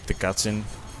skip the cutscene.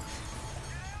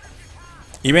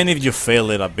 Even if you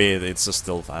fail it a bit, it's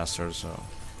still faster, so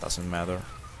doesn't matter.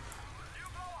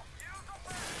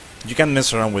 You can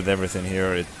mess around with everything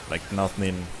here. It like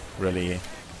nothing really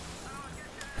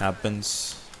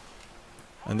happens.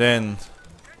 And then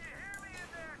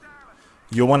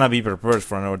you wanna be prepared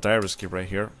for another diary skip right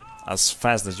here, as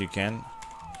fast as you can.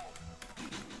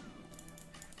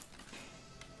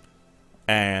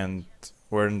 And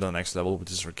we're in the next level,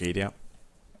 which is Arcadia.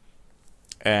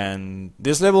 And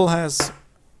this level has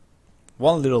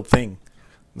one little thing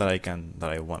that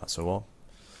I wanna show off.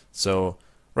 So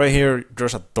right here,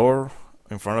 there's a door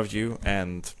in front of you,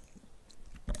 and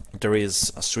there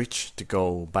is a switch to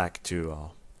go back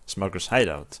to Smoker's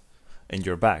hideout in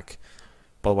your back.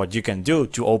 But what you can do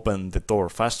to open the door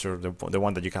faster, the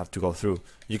one that you have to go through,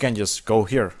 you can just go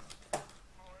here.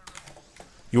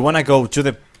 You wanna go to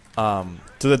the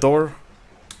door.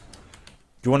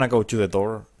 You wanna go to the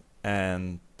door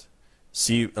and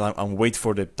see and wait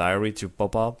for the diary to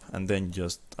pop up, and then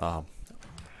just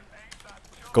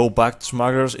go back to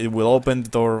Smugglers. It will open the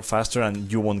door faster,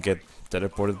 and you won't get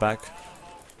teleported back.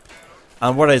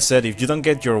 And what I said, if you don't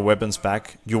get your weapons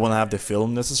back, you won't have the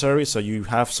film necessary. So you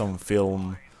have some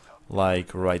film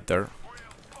like right there,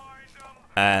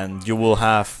 and you will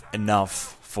have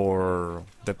enough for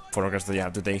the photographs that you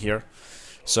have today here.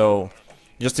 So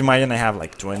just imagine I have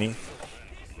like 20.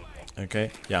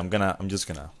 Okay, yeah, I'm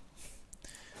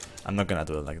not gonna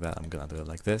do it like that. I'm gonna do it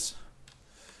like this.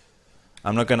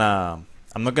 I'm not gonna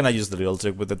use the little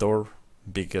trick with the door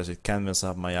because it can mess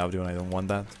up my audio, and I don't want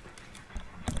that.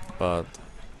 But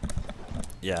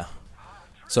yeah,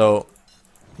 so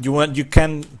you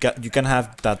can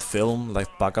have that film, like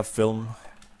backup film,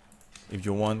 if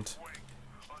you want.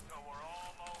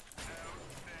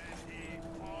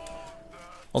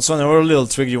 Also, another little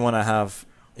trick you want to have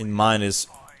in mind is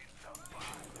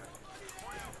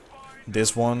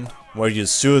this one, where you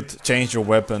change your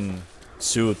weapon,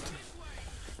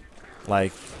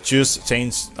 like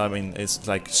I mean, it's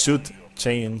like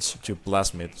change to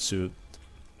plasmid,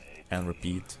 and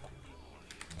repeat.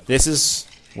 This is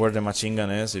where the machine gun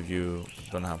is if you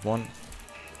don't have one.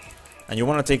 And you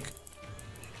want to take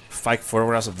 5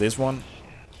 photographs of this one,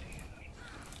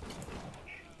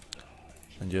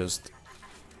 and just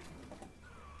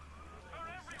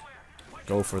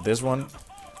go for this one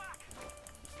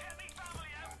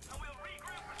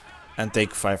and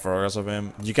take 5 photographs of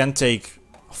him. You can take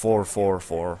 4, 4,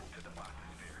 4.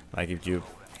 Like if you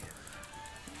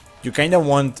kind of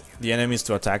want the enemies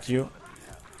to attack you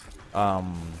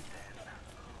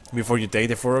before you take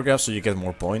the photograph, so you get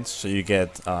more points. So you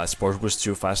get Sport Boost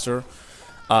 2 faster.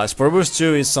 Sport Boost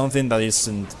 2 is something that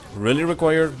isn't really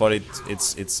required, but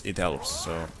it helps.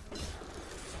 So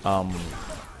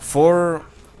for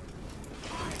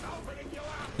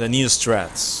the new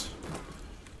strats,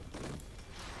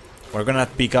 we're gonna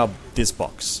pick up this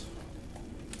box.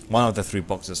 One of the 3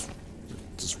 boxes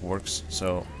just works,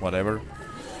 so whatever.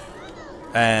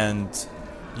 And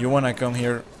you wanna come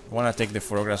here, wanna take the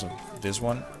photographs of this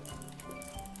one.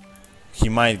 He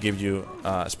might give you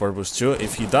Sport Boost 2.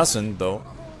 If he doesn't, though,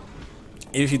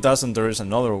 there is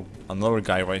another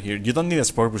guy right here. You don't need a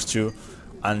Sport Boost 2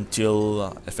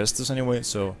 until Hephaestus anyway,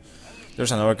 so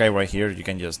there's another guy right here. You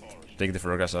can just take the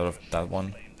photographs out of that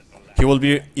one. He will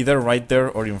be either right there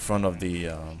or in front of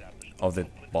the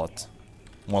bot,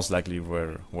 most likely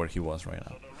where he was right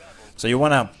now. So you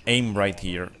wanna aim right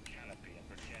here,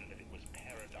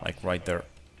 like right there,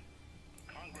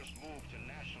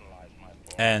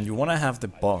 and you wanna have the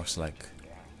box like.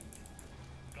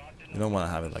 You don't wanna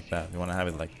have it like that. You wanna have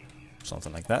it like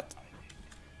something like that.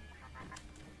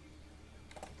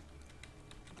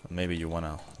 Maybe you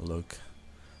wanna look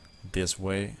this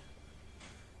way.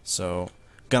 So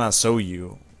gonna show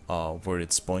you where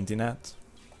it's pointing at.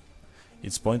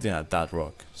 It's pointing at that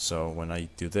rock. So when I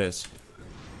do this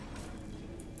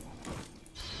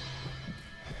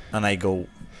and I go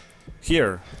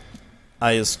here,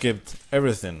 I skipped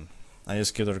everything. I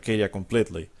skipped Arcadia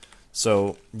completely.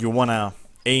 So you wanna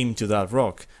aim to that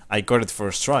rock. I got it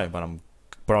first try, but I'm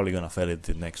probably gonna fail it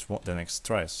the next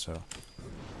try. So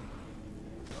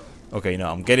okay,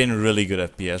 now I'm getting really good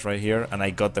FPS right here, and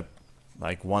I got the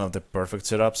one of the perfect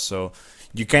setups. So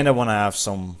you kind of want to have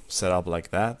some setup like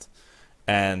that,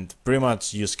 and pretty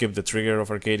much you skip the trigger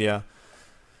of Arcadia.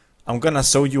 I'm gonna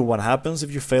show you what happens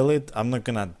if you fail it. I'm not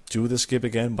gonna do the skip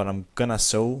again, but I'm gonna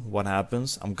show what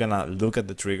happens. I'm gonna look at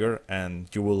the trigger, and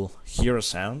you will hear a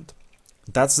sound.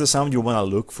 That's the sound you wanna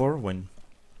look for when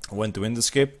doing the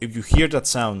skip. If you hear that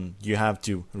sound, you have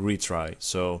to retry.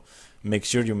 So make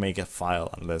sure you make a file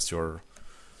unless you're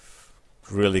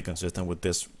really consistent with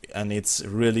this, and it's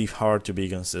really hard to be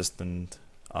consistent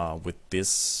with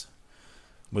this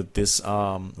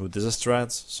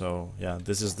strats. So yeah,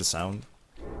 this is the sound,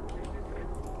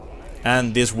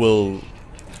 and this will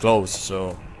close.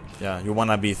 So yeah, you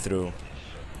wanna be through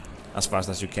as fast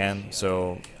as you can.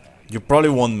 So you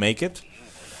probably won't make it,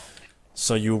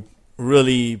 so you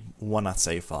really wanna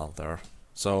save file there.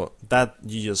 So that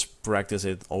you just practice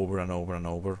it over and over and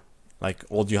over. Like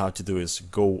all you have to do is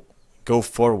go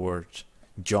forward,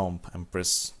 jump, and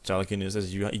press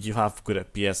telekinesis. You have good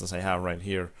FPS as I have right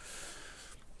here.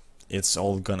 It's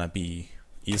all gonna be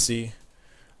easy.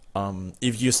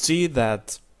 If you see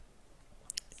that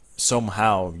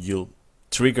somehow you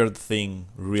trigger the thing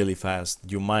really fast,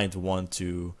 you might want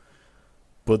to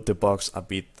put the box a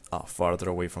bit farther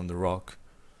away from the rock.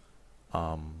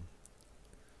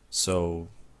 So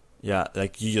yeah,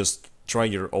 like you just try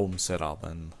your own setup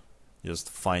and just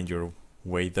find your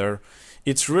way there.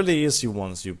 It's really easy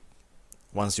once you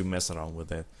mess around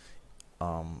with it.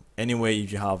 Anyway,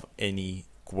 if you have any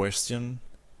question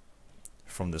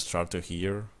from the start to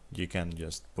here, you can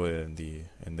just put it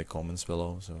in the comments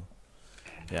below. So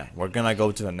yeah, we're gonna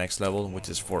go to the next level, which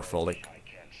is Fort Frolic.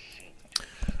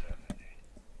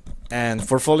 And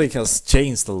Fort Frolic has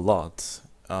changed a lot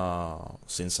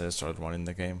since I started running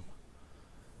the game.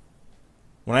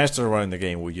 When I started running the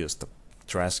game, we used a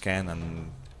trash can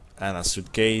and a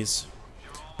suitcase,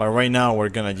 but right now we're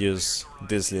gonna use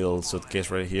this little suitcase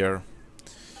right here,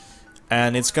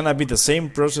 and it's gonna be the same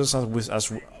process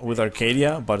as with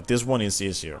Arcadia, but this one is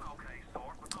easier.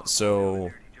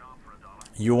 So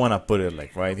you wanna put it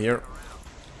like right here.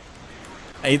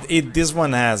 This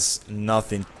one has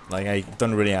nothing, like I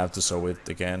don't really have to show it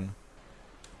again,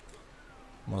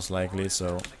 most likely.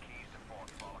 So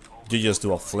you just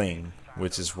do a fling,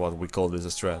 which is what we call this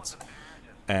strat,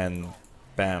 and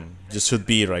bam, you should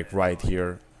be like right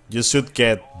here.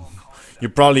 You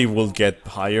probably will get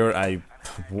higher.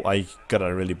 I got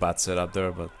a really bad setup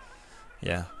there, but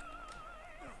yeah.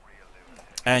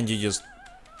 And you just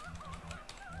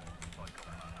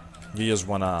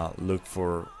wanna look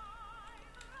for.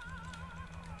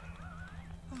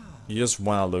 You just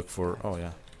wanna look for. Oh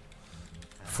yeah.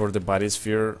 For the body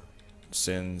sphere,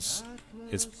 since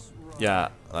it's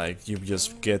like you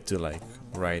just get to like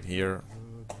right here,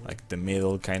 like the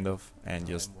middle kind of, and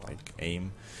just like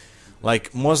aim.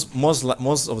 Like most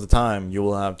of the time you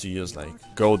will have to just like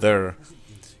go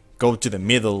to the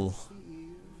middle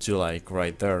to like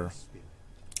right there,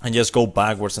 and just go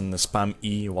backwards and spam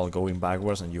E while going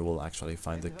backwards, and you will actually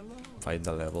find the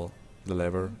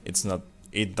lever.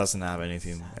 It doesn't have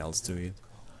anything else to it.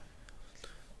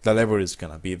 The lever is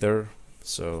gonna be there.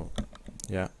 So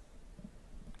yeah.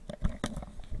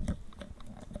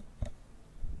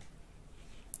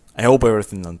 I hope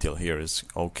everything until here is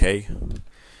okay.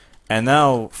 And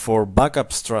now for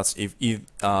backup struts, if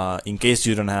in case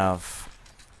you don't have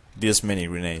this many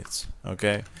grenades.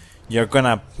 Okay, you're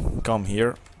gonna come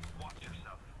here.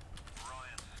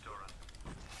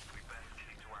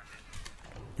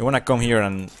 You wanna come here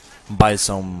and buy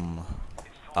some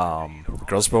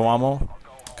crossbow ammo,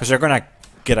 because you're gonna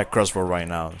get a crossbow right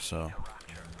now. So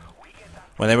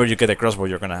whenever you get a crossbow,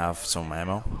 you're gonna have some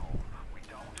ammo.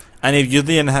 And if you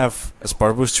didn't have a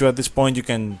spark boost 2 at this point, you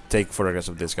can take for the rest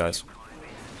of these guys.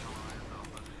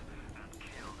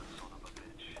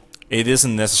 It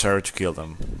isn't necessary to kill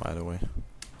them, by the way.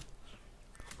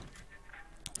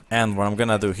 And what I'm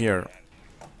gonna do here,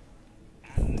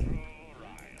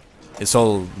 it's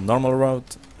all normal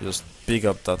route. Just pick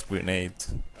up that grenade,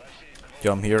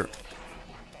 jump here.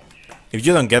 If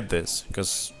you don't get this,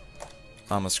 because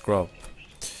I'm a scrub,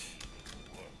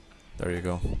 there you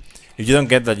go. If you don't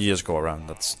get that, you just go around.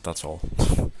 That's all.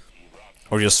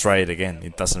 Or just try it again.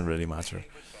 It doesn't really matter.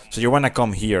 So you wanna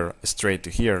come here, straight to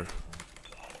here,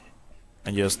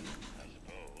 and just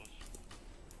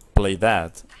play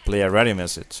that. Play a ready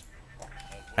message,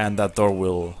 and that door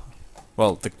will,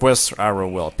 well, the quest arrow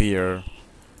will appear.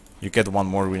 You get one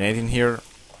more grenade in here,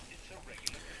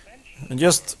 and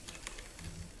just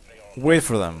wait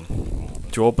for them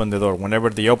to open the door. Whenever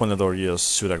they open the door, you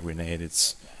just shoot a grenade.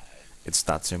 It's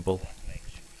that simple.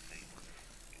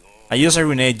 I use a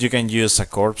grenade. You can use a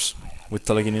corpse with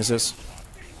telekinesis.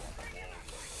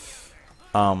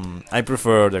 I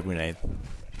prefer the grenade.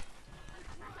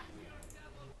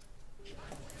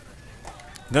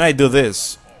 Then I do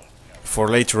this for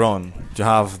later on to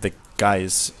have the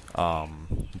guys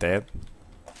dead,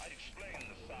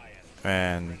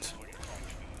 and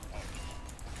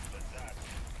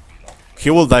he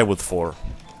will die with 4.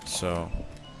 So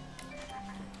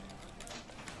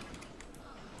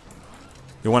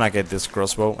you wanna get this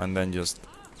crossbow and then just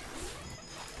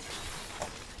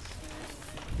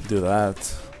do that.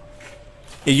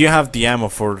 If you have the ammo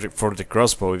for the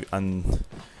crossbow, and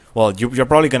well, you're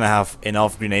probably gonna have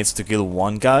enough grenades to kill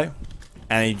one guy,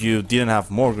 and if you didn't have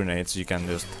more grenades, you can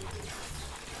just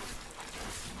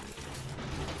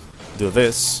do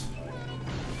this,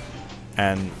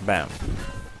 and bam.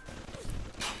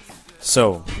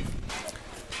 So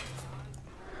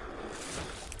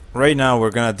right now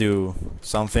we're gonna do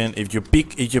something. If you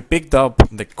picked up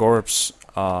the corpse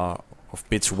of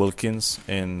Pitch Wilkins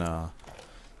in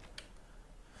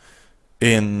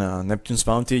Neptune's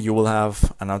Bounty, you will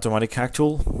have an automatic hack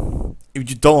tool. If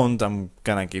you don't, I'm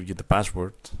gonna give you the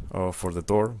password for the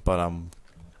door, but I'm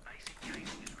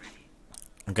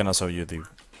gonna show you the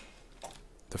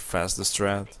fastest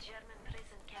strat.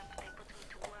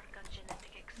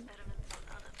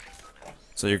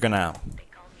 So you're gonna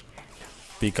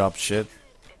pick up shit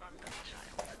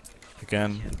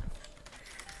again,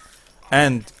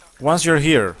 and once you're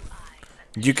here,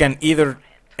 you can either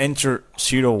enter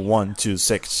 0, 1, 2,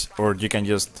 6, or you can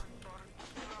just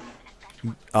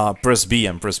press B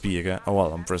and press B again. Oh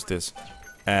well, and press this,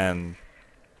 and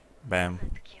bam,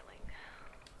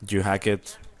 you hack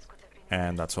it,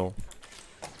 and that's all.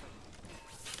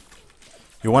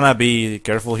 You wanna be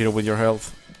careful here with your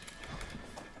health.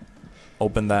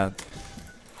 Open that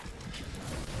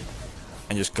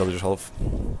and just kill yourself.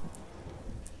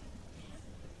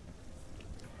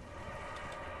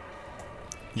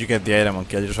 You get the item and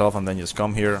kill yourself, and then just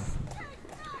come here,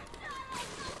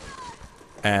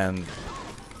 and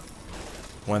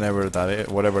whatever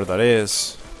that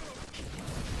is,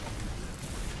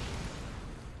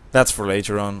 that's for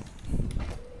later on.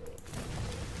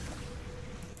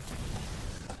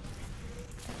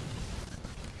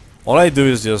 All I do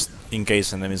is just in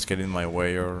case enemies get in my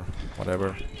way or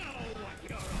whatever.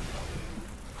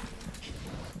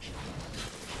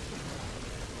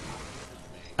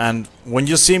 And when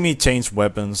you see me change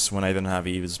weapons when I don't have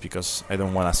Eves, because I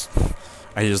don't wanna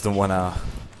I just don't wanna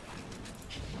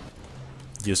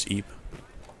use Eve.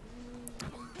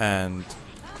 And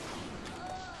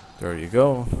there you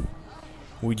go.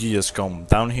 Would you just come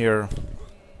down here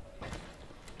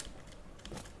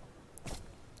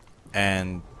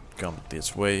and come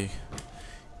this way?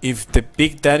 If the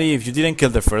Big Daddy, if you didn't kill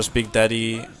the first Big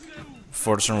Daddy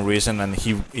for some reason and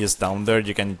he is down there,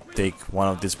 you can take one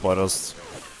of these bottles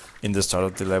in the start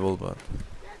of the level, but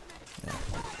yeah.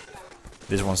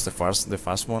 This one's the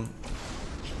fast one.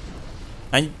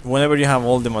 And whenever you have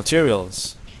all the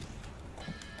materials,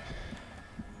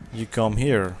 you come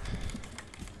here,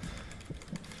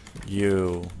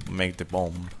 you make the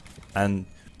bomb, and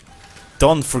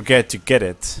don't forget to get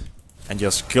it and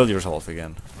just kill yourself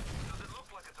again.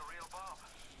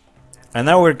 And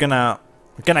now we're gonna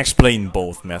explain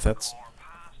both methods.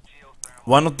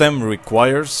 One of them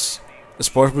requires a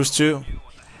Spark Boost 2.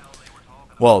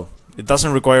 Well, it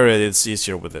doesn't require it, it's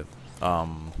easier with it. So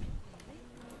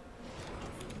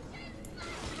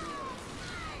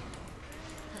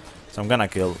I'm gonna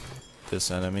kill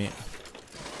this enemy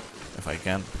if I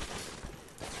can.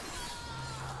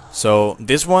 So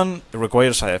this one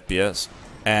requires high FPS,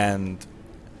 and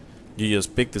you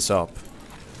just pick this up.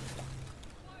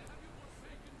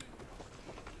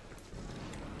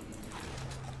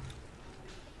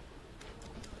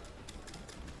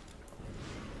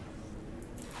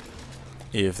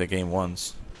 If the game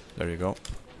wants. There you go.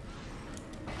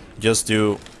 Just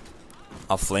do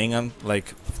a fling and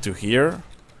like to here,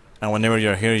 and whenever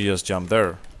you're here you just jump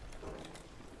there.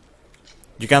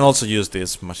 You can also use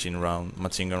this machine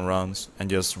gun rounds and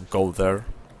just go there.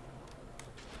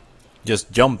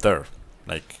 Just jump there,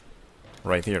 like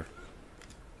right here,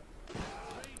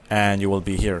 and you will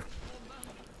be here.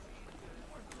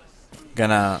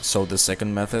 Gonna show the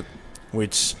second method,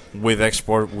 which with the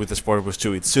Sport Boost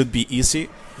 2 it should be easy.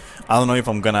 I don't know if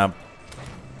I'm gonna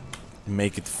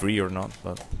make it free or not,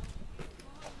 but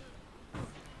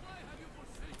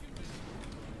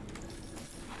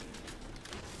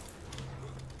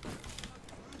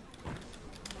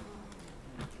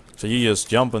so you just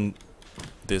jump on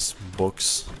these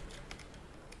books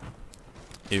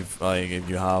if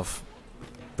you have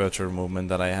better movement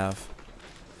than I have.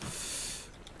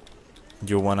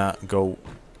 You wanna go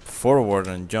forward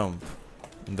and jump,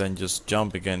 and then just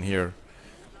jump again here.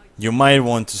 You might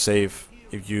want to save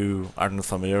if you are not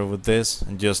familiar with this,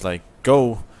 and just like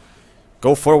go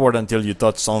forward until you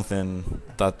touch something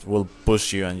that will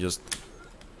push you, and just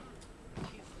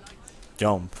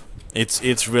jump.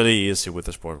 It's really easy with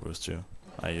the Sport Boost too.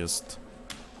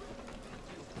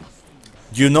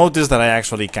 You notice that I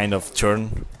actually kind of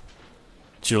turn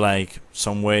to like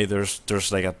some way. There's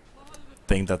like a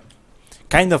thing that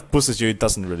kind of pushes you. It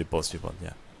doesn't really push you, but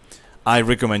yeah. I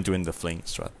recommend doing the fling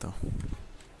strat though.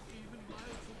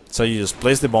 So you just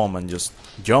place the bomb and just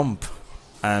jump,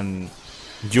 and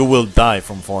you will die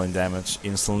from falling damage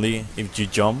instantly if you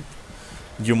jump.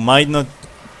 You might not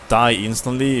die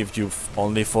instantly if you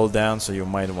only fall down, so you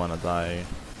might wanna die.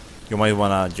 You might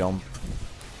wanna jump.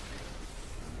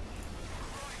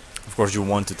 Of course you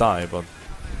want to die, but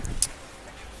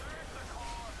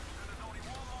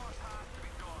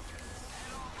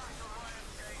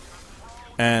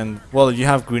and well, you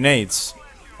have grenades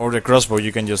or the crossbow.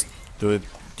 You can just do it,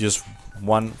 just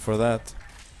one for that.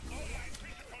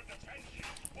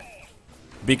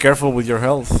 Be careful with your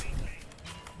health.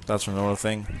 That's another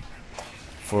thing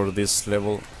for this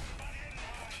level.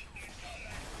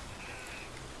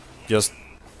 Just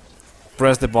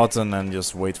press the button and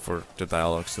just wait for the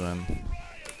dialogues to end.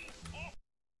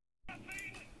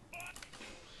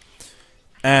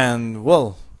 And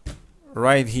well,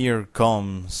 right here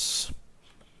comes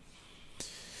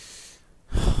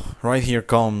the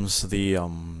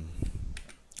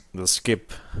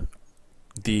skip.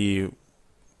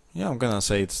 I'm gonna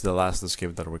say it's the last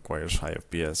skip that requires high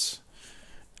FPS,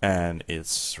 and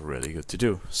it's really good to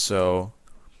do. So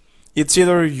it's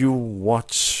either you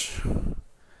watch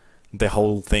the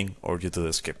whole thing or you do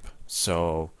the skip.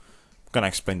 So I'm gonna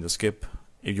explain the skip.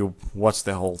 If you watch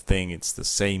the whole thing, it's the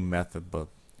same method, but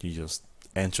you just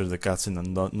enter the cutscene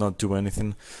and not do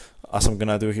anything, as I'm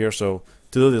gonna do here. So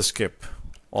to do the skip,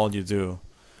 all you do,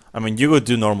 I mean, you would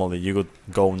do normally, you would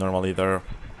go normally there.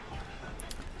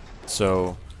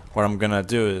 So what I'm gonna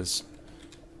do is,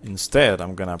 instead,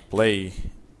 I'm gonna play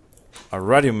a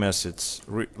radio message.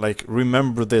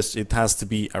 Remember this, it has to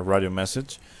be a radio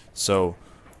message. So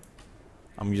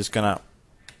I'm just gonna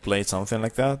play something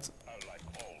like that,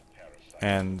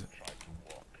 and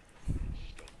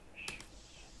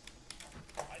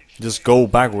just go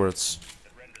backwards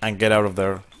and get out of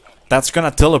there. That's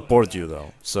gonna teleport you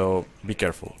though, so be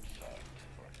careful.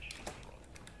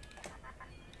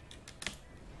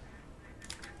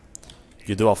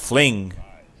 You do a fling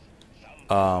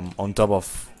on top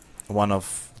of one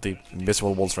of the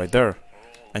invisible walls right there,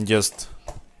 and just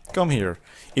come here.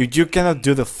 If you cannot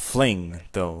do the fling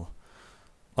though,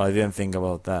 I didn't think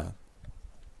about that.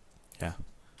 Yeah,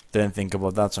 didn't think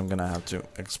about that, so I'm gonna have to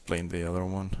explain the other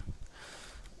one.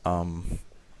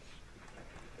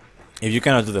 If you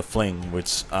cannot do the fling,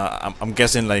 which I'm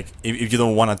guessing, like, if you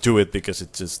don't want to do it because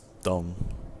it's just dumb,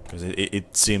 because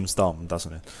it seems dumb,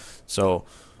 doesn't it? So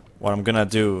what I'm gonna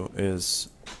do is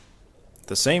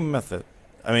the same method.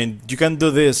 I mean, you can do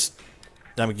this.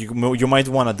 I mean, you might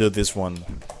want to do this one.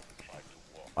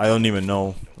 I don't even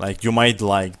know. Like, you might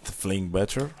like the fling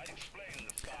better,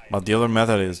 but the other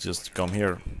method is just come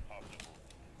here.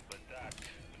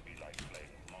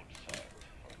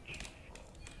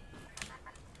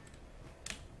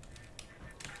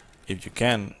 If you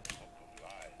can,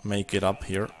 make it up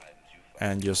here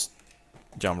and just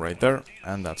jump right there,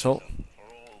 and that's all.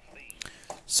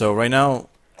 So right now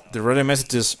the radio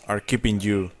messages are keeping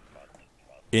you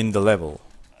in the level.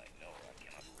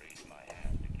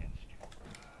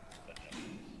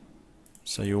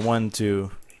 So you want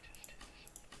to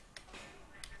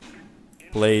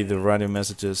play the radio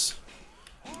messages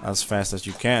as fast as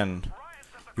you can.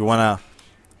 You wanna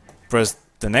press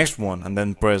the next one and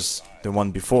then press the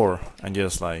one before and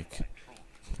just like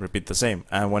repeat the same.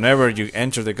 And whenever you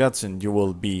enter the cutscene, you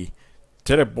will be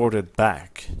teleported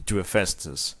back to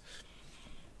Hephaestus.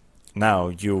 Now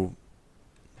you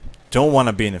don't want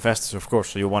to be in Hephaestus, of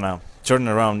course, so you want to turn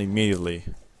around immediately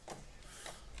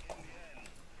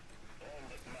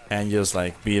and just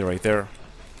like be right there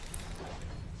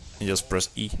and just press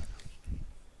E.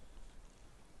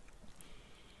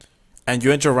 And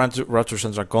you enter Raptor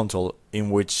Central Console, in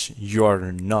which you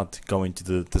are not going to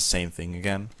do the same thing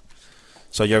again.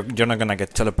 So you're not gonna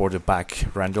get teleported back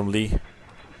randomly,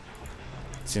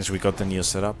 since we got the new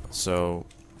setup. So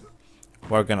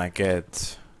we're gonna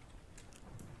get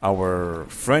our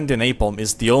friend in Napalm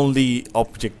is the only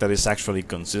object that is actually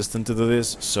consistent to do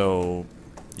this. So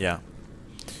yeah,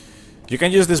 you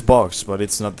can use this box, but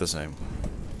it's not the same.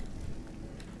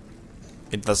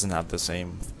 It doesn't have the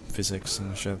same physics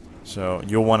and shit. So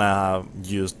you wanna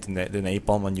use the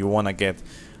Napalm, and you wanna get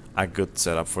a good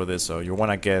setup for this. So you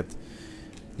wanna get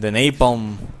the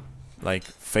Napalm like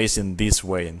facing this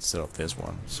way instead of this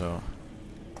one. So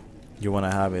you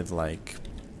wanna have it like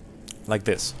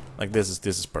this. Like this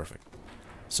is perfect.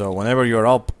 So whenever you're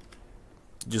up,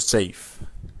 just save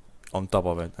on top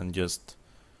of it and just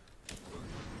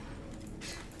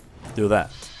do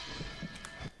that.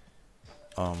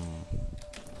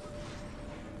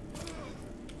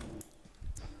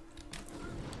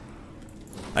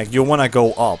 Like you wanna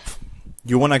go up,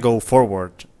 you wanna go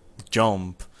forward,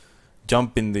 jump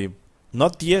in the,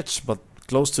 not the edge, but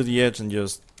close to the edge, and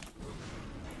just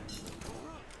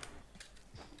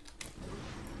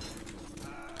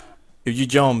if you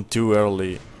jump too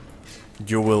early,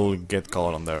 you will get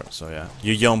caught on there. So yeah,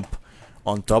 you jump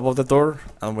on top of the door,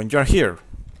 and when you're here,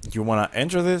 you wanna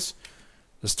enter this,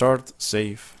 start,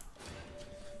 save,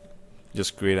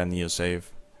 just create a new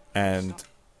save, and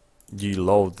you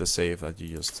load the save that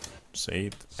you just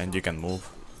saved, and you can move.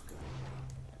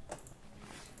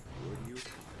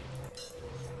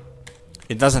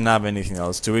 It doesn't have anything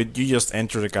else to it. You just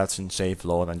enter the cutscene, save,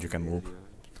 load, and you can move.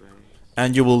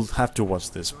 And you will have to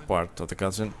watch this part of the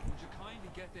cutscene.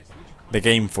 The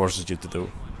game forces you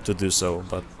to do so,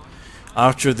 but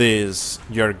after this,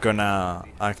 you're gonna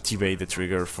activate the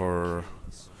trigger for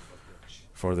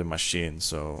the machine.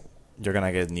 So you're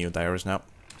gonna get new diaries now.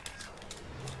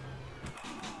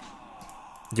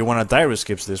 You wanna diary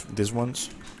skips these ones.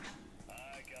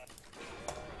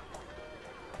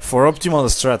 For optimal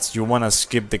strats, you wanna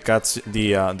skip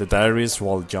the diaries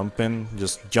while jumping.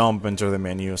 Just jump, enter the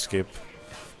menu, skip.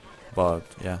 But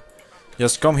yeah,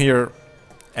 just come here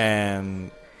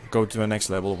and go to the next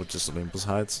level, which is Olympus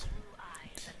Heights.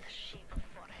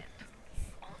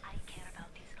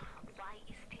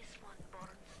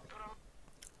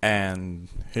 And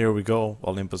here we go,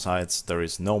 Olympus Heights. There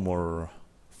is no more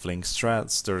fling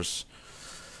strats. There's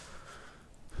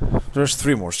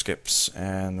 3 more skips,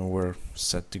 and we're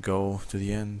set to go to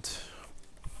the end.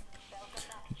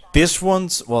 This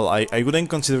one's, well, I wouldn't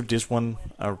consider this one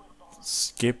a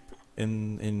skip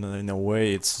in a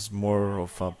way. It's more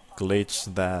of a glitch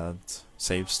that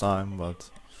saves time, but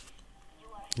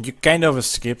you kind of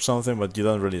skip something, but you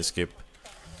don't really skip.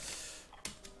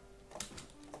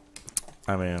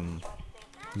 I mean,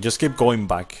 just keep going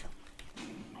back.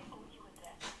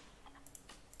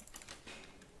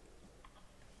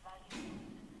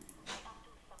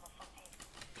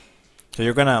 So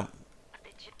you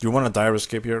wanna diary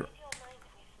skip here.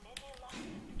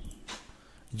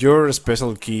 Your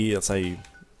special key, as I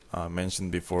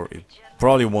mentioned before, it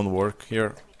probably won't work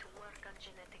here.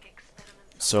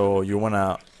 So you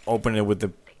wanna open it with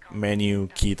the menu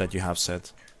key that you have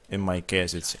set. In my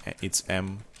case, it's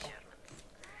M.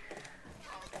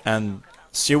 And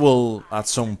she will at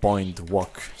some point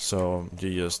walk, so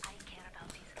you just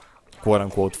quote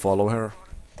unquote follow her.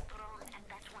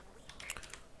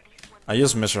 I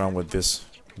just mess around with this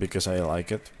because I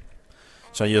like it.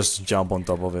 So I just jump on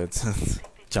top of it,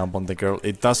 jump on the girl.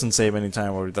 It doesn't save any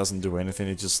time or it doesn't do anything,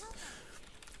 it's just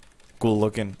cool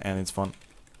looking and it's fun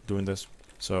doing this.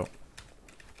 So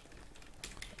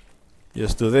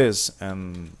just do this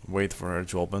and wait for her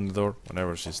to open the door.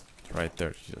 Whenever she's right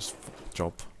there, you just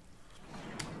drop.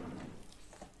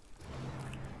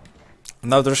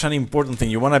 Now there's an important thing,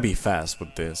 you wanna be fast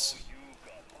with this.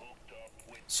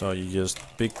 So you just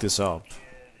pick this up.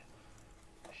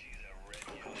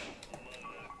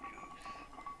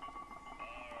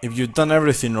 If you've done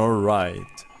everything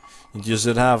alright, you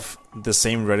should have the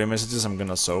same radio messages I'm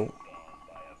gonna show.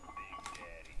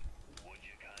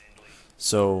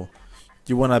 So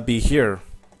you wanna be here,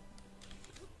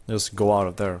 just go out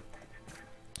of there.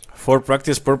 For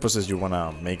practice purposes you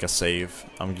wanna make a save.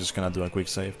 I'm just gonna do a quick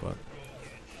save, but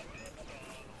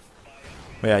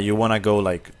yeah, you wanna go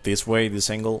like this way, this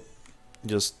angle.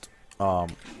 Just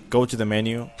go to the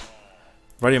menu,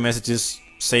 radio messages,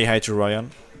 say hi to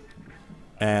Ryan,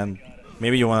 and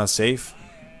maybe you wanna save,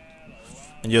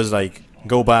 and just like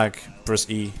go back, press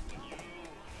E,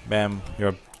 bam,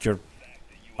 you're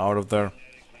out of there.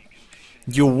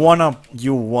 You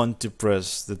want to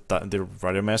press the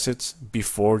radio message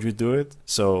before you do it.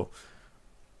 So,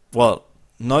 well,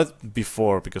 not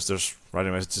before because there's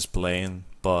radio messages playing,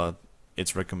 but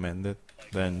it's recommended.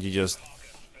 Then you just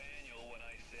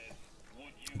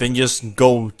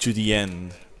go to the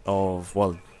end of,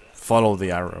 well, follow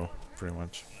the arrow pretty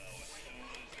much.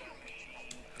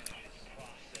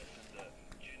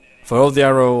 Follow the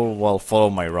arrow, well, follow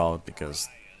my route because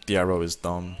the arrow is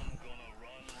done.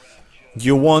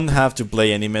 You won't have to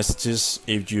play any messages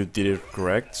if you did it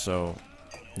correct, so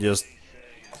just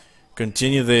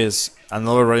continue this.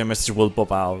 Another radio message will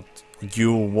pop out.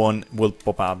 You won't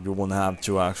have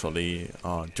to actually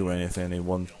do anything. It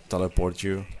won't teleport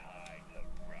you.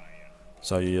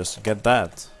 So you just get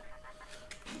that.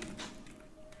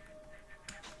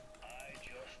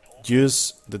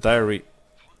 Use the diary.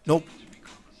 Nope.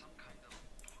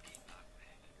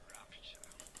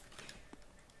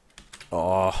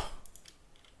 Oh.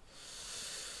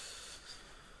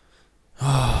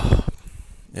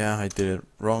 Yeah, I did it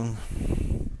wrong.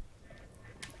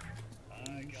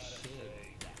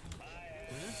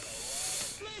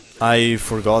 I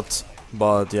forgot,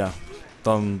 but yeah,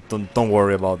 don't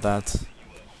worry about that.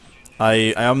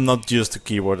 I am not used to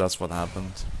keyboard. That's what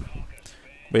happened.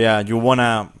 But yeah, you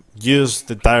wanna use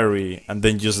the diary and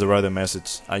then use the radio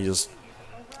message. I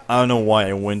don't know why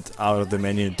I went out of the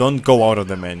menu. Don't go out of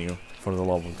the menu, for the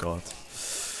love of God.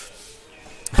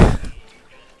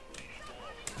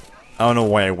 I don't know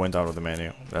why I went out of the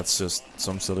menu. That's just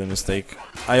some silly mistake.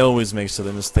 I always make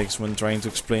silly mistakes when trying to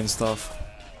explain stuff.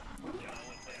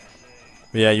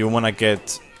 But yeah, you wanna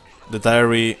get the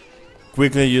diary,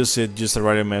 quickly use it, use the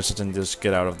radio message and just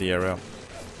get out of the area.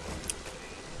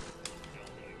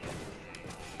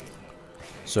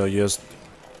 So you just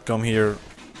come here.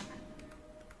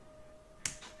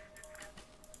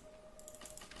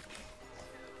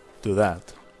 Do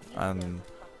that. And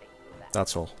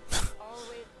that's all.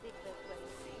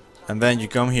 And then you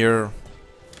come here.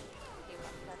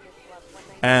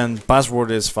 And password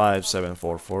is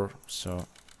 5744. So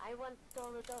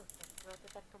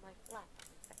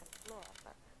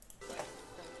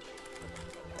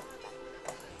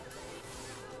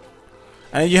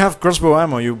and you have crossbow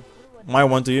ammo, you might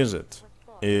want to use it.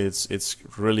 It's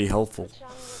really helpful.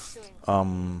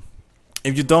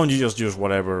 If you don't, you just use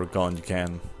whatever gun you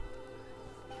can.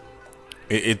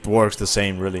 It works the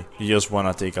same, really. You just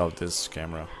wanna take out this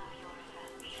camera.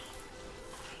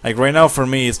 Like right now, for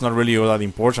me, it's not really all that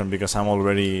important because I'm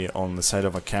already on the side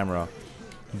of a camera.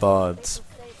 But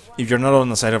if you're not on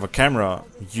the side of a camera,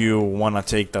 you wanna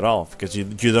take that off because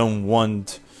you don't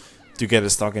want to get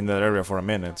stuck in that area for a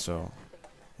minute. So,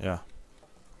 yeah.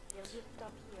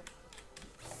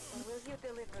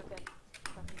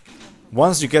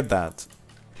 Once you get that,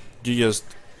 you use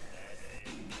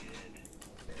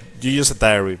a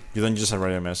diary. You don't use a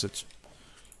radio message.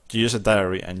 You use a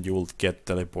diary and you will get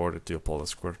teleported to Apollo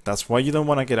Square. That's why you don't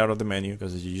want to get out of the menu,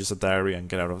 because if you use a diary and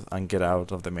get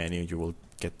out of the menu, you will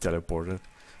get teleported,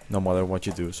 no matter what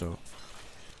you do. So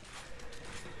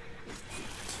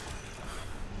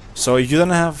if you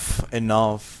don't have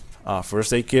enough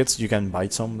first aid kits, you can buy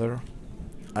some there.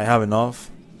 I have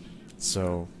enough,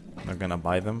 so I'm not gonna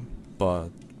buy them. But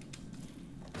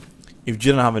if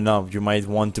you don't have enough, you might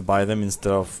want to buy them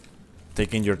instead of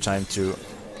taking your time to...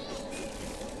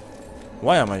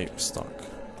 Why am I stuck?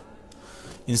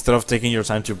 Instead of taking your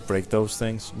time to break those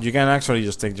things, you can actually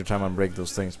just take your time and break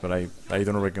those things, but I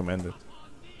don't recommend it.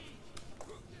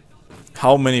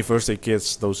 How many first aid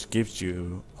kits those give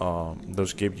you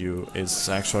is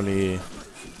actually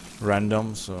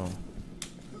random, so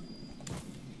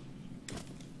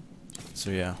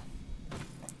yeah.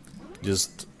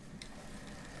 Just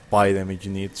buy them if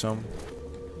you need some.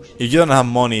 If you don't have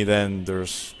money, then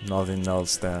there's nothing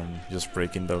else than just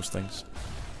breaking those things.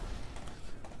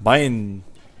 Buying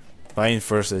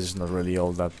first is not really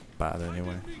all that bad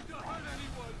anyway.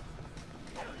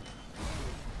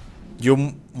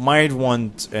 you might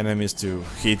want enemies to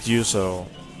hit you, so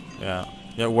yeah,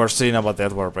 we're setting up a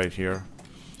death warp right here,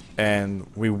 and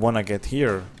we wanna get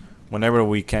here whenever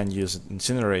we can use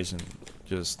incineration.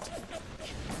 Just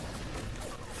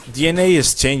DNA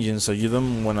is changing, so you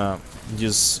don't wanna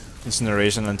use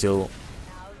incineration until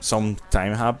some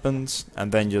time happens,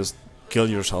 and then just kill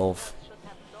yourself,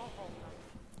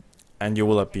 and you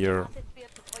will appear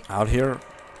out here.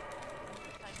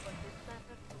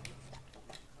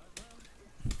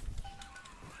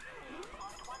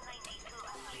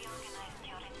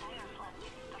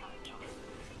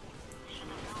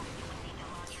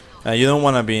 You don't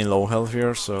want to be in low health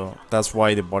here, so that's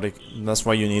why the body. That's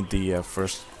why you need the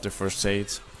first aid,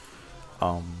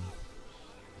 um,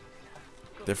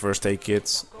 the first aid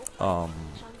kits,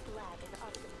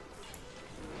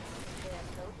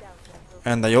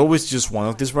 and I always use one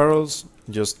of these barrels.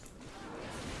 Just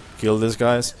kill these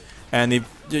guys, and if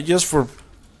just for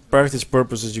practice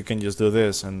purposes, you can just do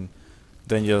this, and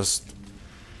then just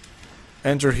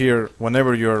enter here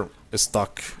whenever you're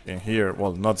stuck in here.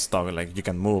 Well, not stuck, like you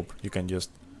can move, you can just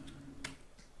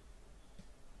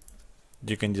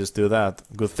do that.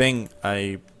 Good thing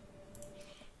I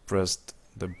pressed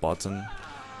the button.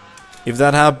 If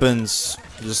that happens,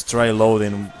 just try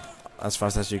loading as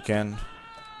fast as you can.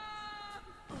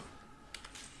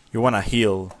 You wanna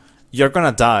heal. You're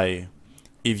gonna die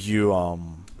if you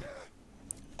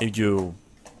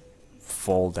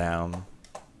fall down,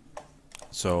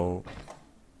 so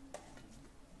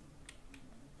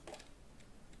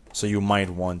you might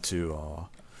want to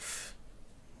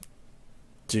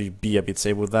be a bit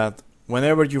safe with that.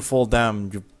 Whenever you fall down,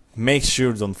 you make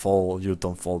sure you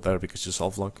don't fall there because you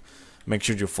soft lock. Make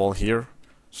sure you fall here,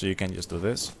 so you can just do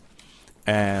this,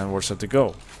 and we're set to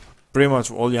go. Pretty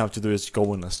much all you have to do is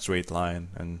go in a straight line,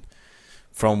 and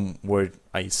from where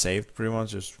I saved, pretty much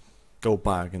just go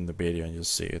back in the video and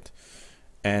just see it,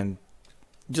 and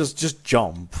just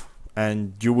jump,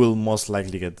 and you will most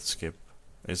likely get the skip.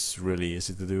 It's really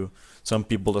easy to do. Some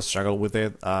people that struggle with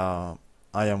it. I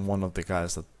am one of the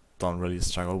guys that don't really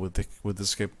struggle with the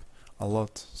skip a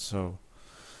lot. So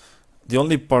the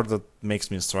only part that makes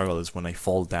me struggle is when I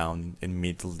fall down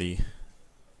immediately,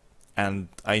 and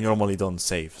I normally don't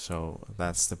save. So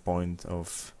that's the point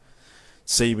of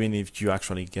saving, if you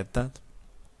actually get that.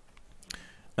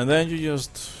 And then you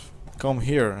just come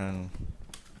here and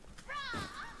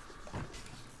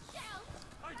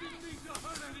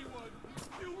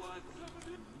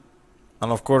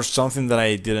of course, something that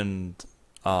I didn't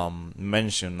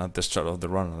mention at the start of the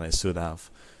run, and I should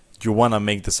have, you wanna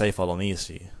make the save on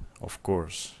easy, of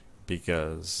course,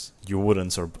 because you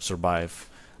wouldn't survive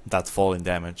that fall in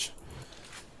damage.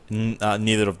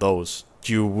 Neither of those.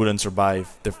 You wouldn't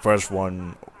survive the first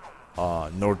one,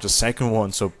 nor the second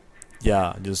one. So,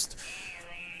 yeah, just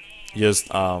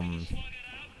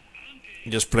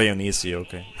play on easy,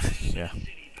 okay? Yeah.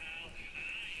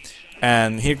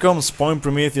 And here comes Point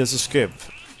Prometheus skip.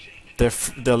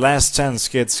 The last chance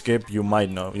kid skip, you might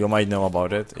know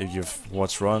about it if you've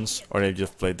watched runs or if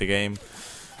you've played the game.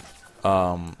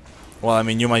 Well, I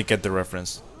mean, you might get the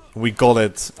reference. We call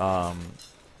it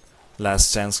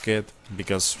last chance kid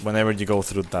because whenever you go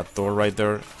through that door right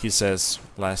there, he says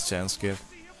last chance kid.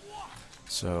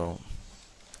 So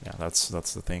yeah, that's the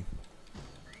thing.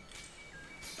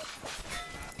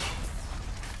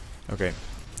 Okay,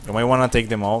 you might wanna take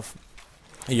them off.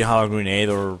 You have a grenade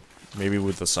or maybe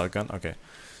with a shotgun. Okay,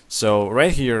 so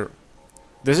right here,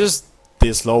 this is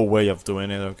the slow way of doing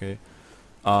it. Okay,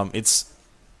 it's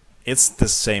the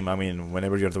same. I mean,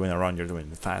 whenever you're doing a run, you're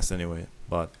doing it fast anyway.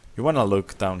 But you wanna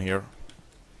look down here,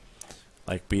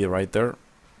 like be right there,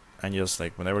 and just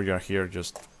like whenever you're here,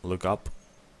 just look up.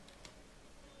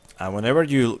 And whenever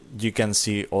you can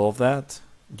see all of that,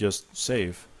 just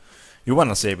save. You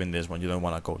wanna save in this one. You don't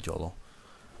wanna go YOLO,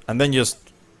 and then just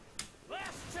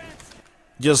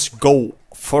go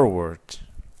forward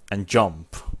and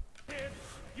jump.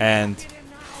 And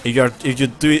if you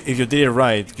did it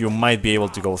right, you might be able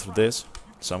to go through this.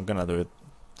 So I'm gonna do it.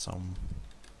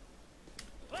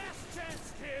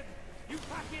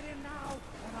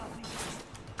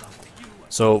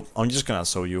 So I'm just gonna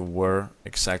show you where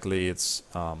exactly it's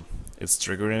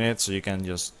triggering it, so you can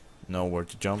just know where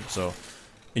to jump. So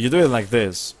if you do it like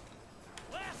this,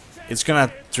 it's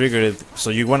gonna trigger it.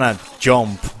 So you wanna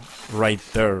jump right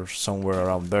there, somewhere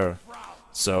around there.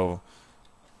 So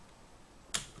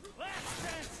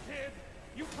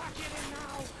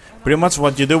pretty much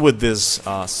what you do with this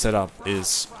setup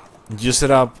is you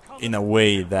set up in a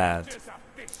way that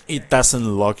it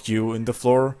doesn't lock you in the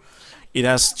floor. It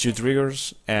has two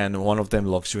triggers and one of them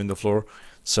locks you in the floor.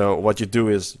 So what you do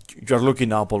is you're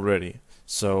looking up already.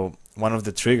 So one of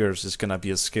the triggers is gonna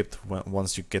be skipped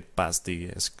once you get past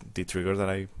the trigger that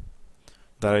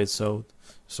I showed.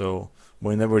 So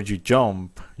whenever you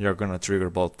jump, you're gonna trigger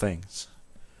both things,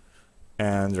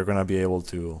 and you're gonna be able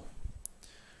to.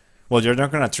 Well, you're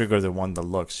not gonna trigger the one that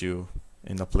locks you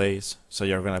in a place, so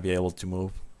you're gonna be able to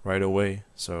move right away.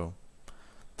 So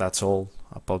that's all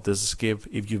about this skip.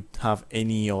 If you have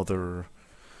any other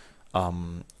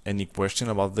any question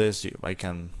about this, I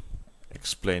can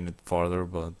explain it further,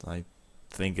 but I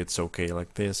think it's okay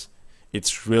like this.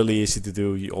 It's really easy to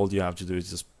do. All you have to do is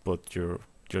just put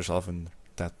yourself in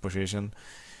that position.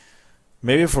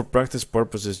 Maybe for practice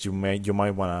purposes, you might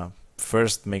wanna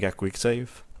first make a quick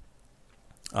save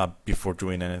before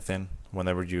doing anything.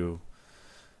 Whenever you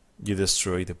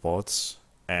destroy the bots,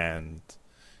 and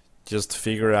just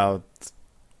figure out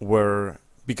where,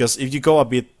 because if you go a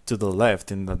bit to the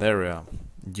left in that area,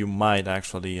 you might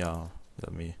actually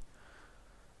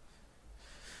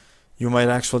you might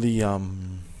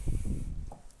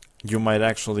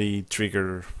actually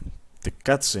trigger the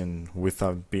cutscene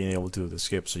without being able to do the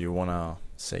skip. So you wanna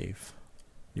save.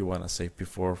 You wanna save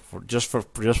before, just for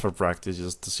practice,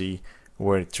 just to see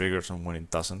where it triggers and when it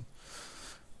doesn't,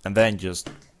 and then just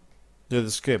do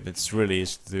the skip. It's really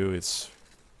easy to do. It's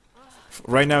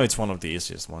right now it's one of the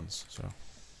easiest ones. So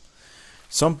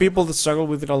some people that struggle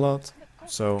with it a lot.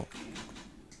 So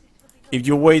if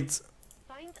you wait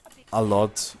a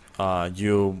lot,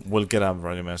 you will get a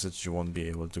radio message. You won't be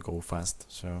able to go fast.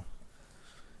 So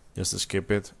just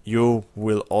skip it. You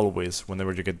will always,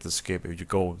 whenever you get the skip, if you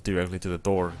go directly to the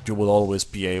door, you will always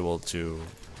be able to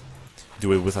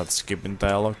do it without skipping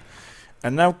dialogue.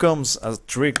 And now comes a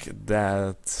trick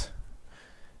that,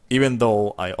 even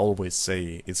though I always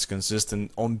say it's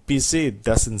consistent, on PC it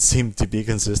doesn't seem to be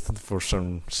consistent for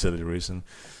some silly reason.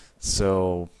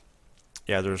 So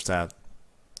yeah, there's that.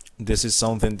 This is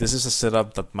a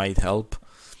setup that might help.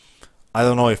 I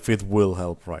don't know if it will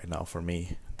help right now for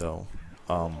me though.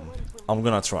 I'm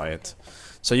gonna try it.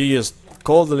 So you just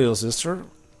call the little sister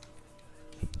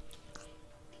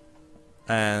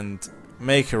and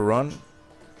make her run.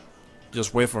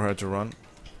 Just wait for her to run.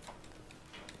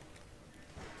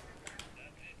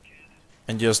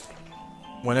 And just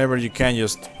whenever you can,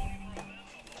 just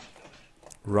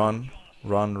run.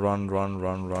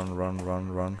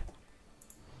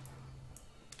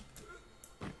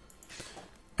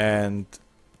 And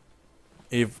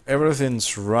if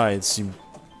everything's right,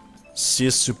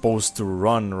 she's supposed to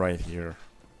run right here.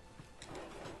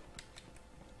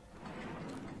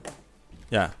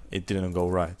 Yeah, it didn't go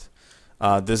right.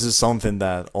 This is something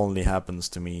that only happens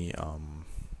to me on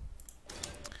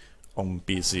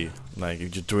PC. Like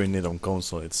if you're doing it on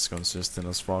console, it's consistent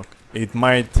as fuck. It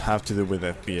might have to do with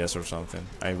FPS or something.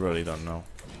 I really don't know.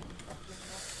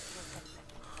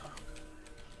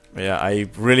 Yeah, I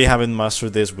really haven't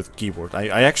mastered this with keyboard.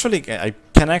 I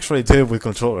can actually do it with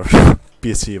controller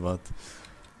PC, but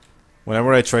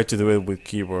whenever I try to do it with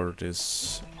keyboard,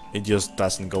 it just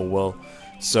doesn't go well.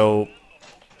 So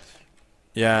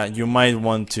yeah, you might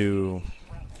want to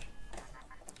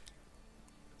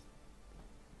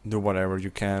do whatever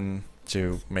you can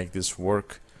to make this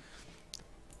work.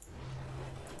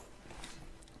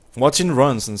 Watching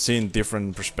runs and seeing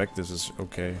different perspectives is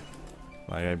okay.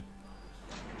 Like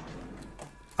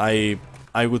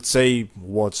I would say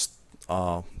watch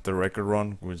the record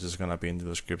run, which is gonna be in the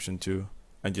description too,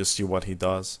 and just see what he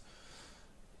does.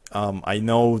 I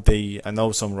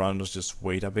know some runners just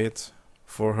wait a bit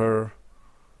for her,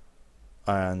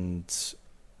 and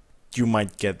you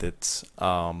might get it.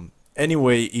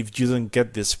 Anyway, if you don't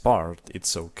get this part,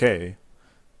 it's okay,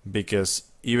 because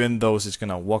even though she's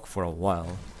gonna walk for a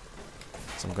while,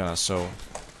 so I'm gonna show.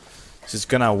 She's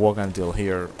gonna walk until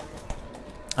here,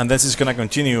 and then she's gonna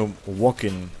continue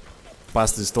walking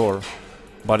past this door.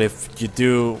 But if you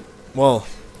do, well,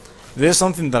 there's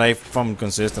something that I found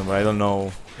consistent, but I don't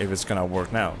know if it's gonna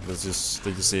work now. Let's just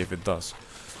see if it does.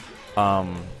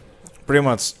 Pretty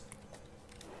much,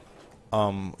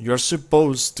 you're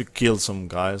supposed to kill some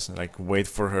guys, like wait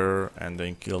for her and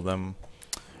then kill them.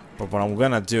 But what I'm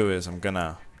gonna do is I'm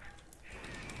gonna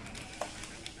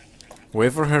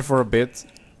wait for her for a bit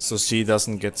so she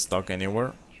doesn't get stuck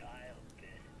anywhere.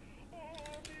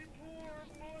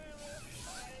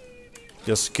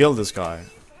 Just kill this guy.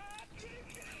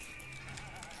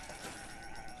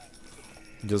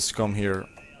 Just come here.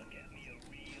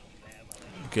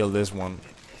 Kill this one.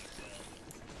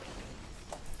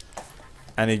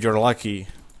 And if you're lucky,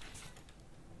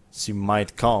 she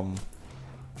might come.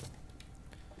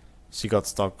 She got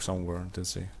stuck somewhere, did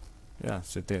she? Yeah,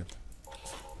 she did.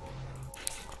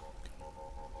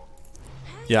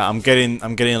 Yeah, I'm getting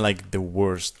like the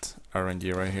worst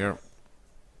RNG right here.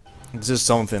 This is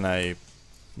something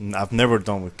I've never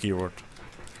done with keyboard.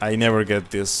 I never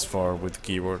get this far with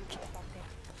keyboard.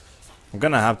 I'm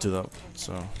gonna have to though,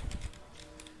 so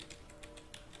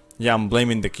yeah, I'm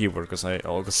blaming the keyboard because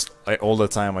all the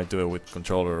time I do it with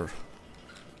controller,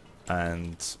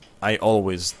 and I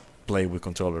always play with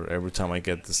controller every time I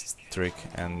get this trick,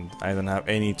 and I don't have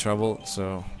any trouble.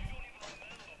 So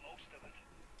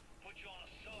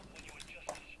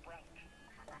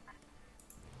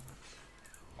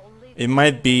it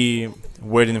might be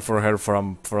waiting for her for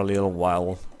a little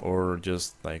while, or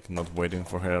just like not waiting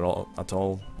for her at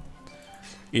all.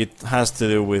 It has to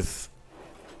do with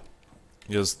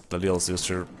just the little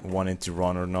sister wanting to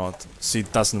run or not. She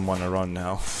doesn't want to run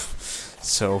now.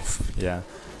 So yeah,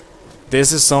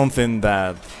 this is something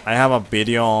that I have a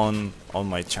video on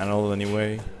my channel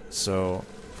anyway, so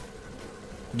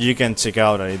you can check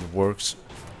out that it works.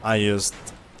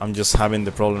 I'm just having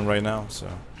the problem right now, so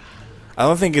I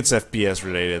don't think it's FPS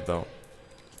related though,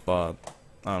 but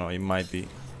I don't know, it might be.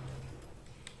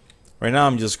 Right now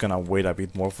I'm just gonna wait a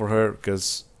bit more for her,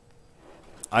 because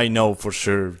I know for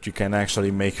sure you can actually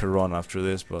make her run after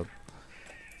this, but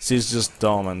she's just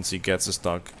dumb and she gets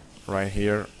stuck right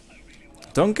here.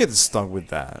 Don't get stuck with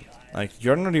that. Like,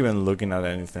 you're not even looking at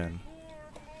anything.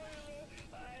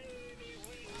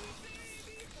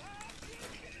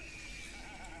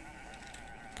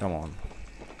 Come on.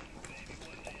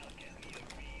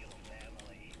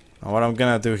 Now what I'm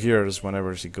gonna do here is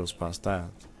whenever she goes past that,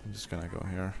 I'm just gonna go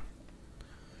here.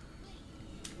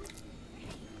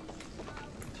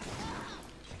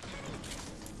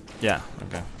 Yeah,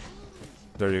 okay.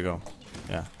 There you go.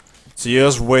 Yeah. So you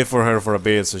just wait for her for a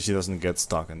bit so she doesn't get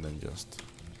stuck, and then just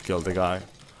kill the guy.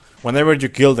 Whenever you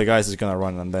kill the guy, she's gonna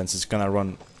run, and then she's gonna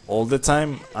run all the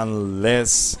time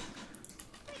unless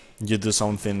you do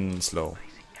something slow.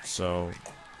 So,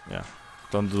 yeah.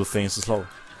 Don't do things slow.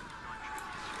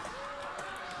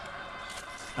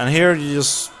 And here you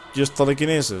just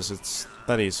telekinesis. It's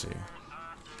that easy.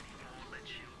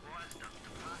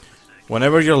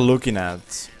 Whenever you're looking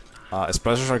at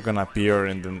splashes are gonna appear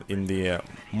in the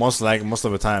most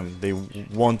of the time they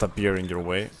won't appear in your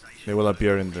way. They will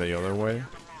appear in the other way.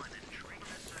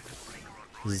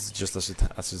 This is just as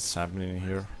it's happening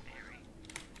here.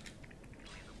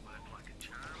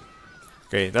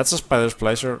 Okay, that's a spider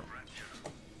splicer.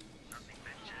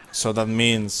 So that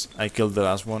means I killed the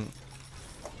last one.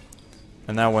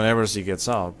 And now whenever she gets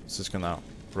up, she's gonna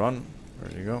run.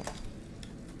 There you go.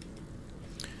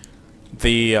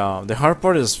 The hard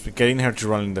part is getting her to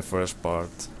run in the first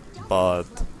part, but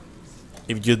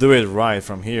if you do it right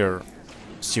from here,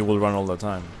 she will run all the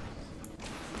time.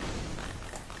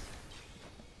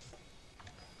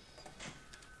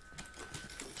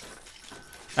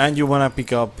 And you wanna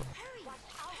pick up.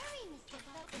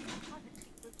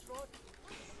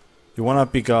 You wanna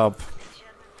pick up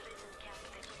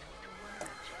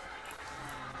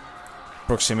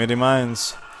proximity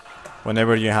mines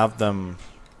whenever you have them.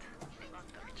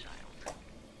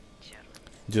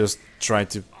 Just try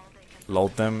to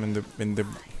load them in the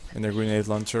grenade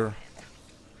launcher.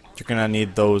 You're gonna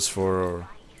need those for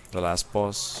the last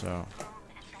boss, so,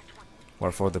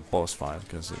 or for the boss fight,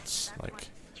 because it's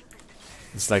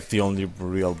like the only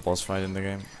real boss fight in the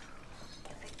game.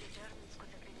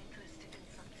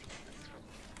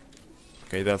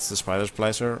 Okay, that's the spider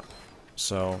splicer.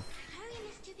 So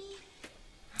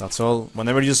that's all.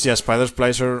 Whenever you see a spider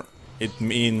splicer, it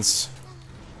means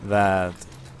that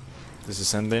this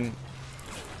is ending.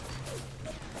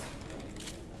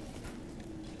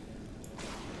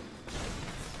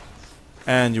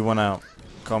 And you wanna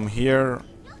come here.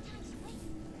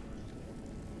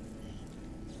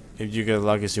 If you get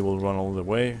lucky, she will run all the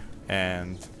way.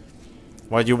 And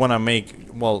what you wanna make,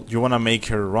 well, you wanna make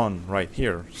her run right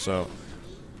here. So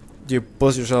you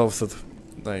push yourself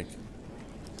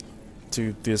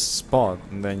to this spot,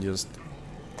 and then just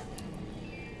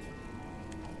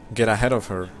get ahead of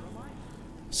her.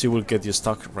 She will get you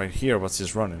stuck right here, but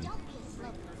she's running.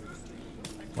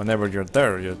 Whenever you're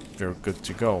there, you're good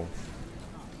to go.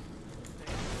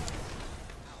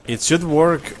 It should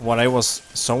work. What I was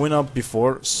showing up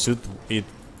before it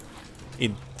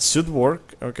should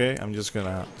work. Okay, I'm just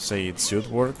gonna say it should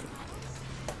work.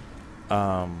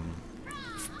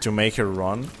 To make her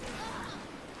run.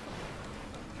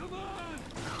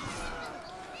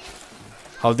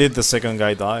 How did the second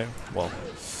guy die? Well,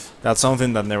 that's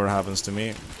something that never happens to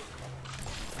me.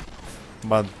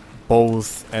 But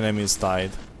both enemies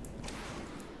died.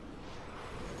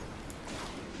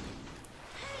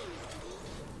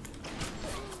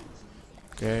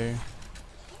 Okay.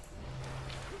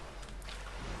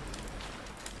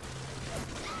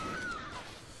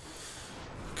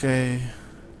 Okay.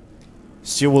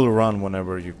 She will run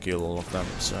whenever you kill all of them,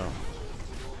 so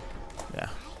yeah.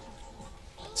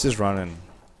 She's running.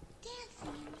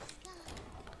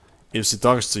 If she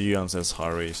talks to you and says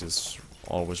hurry, she's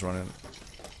always running.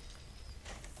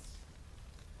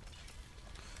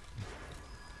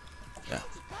 Yeah.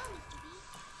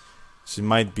 She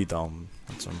might be dumb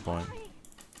at some point.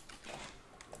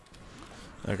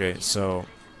 Okay, so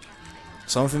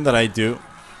something that I do,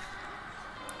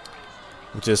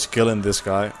 which is killing this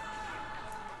guy,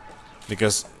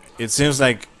 because it seems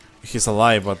like he's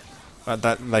alive, but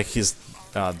that like he's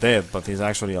dead, but he's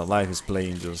actually alive. He's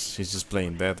just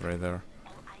playing dead right there,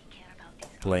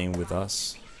 playing with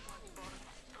us.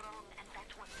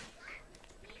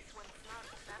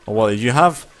 Oh, well, if you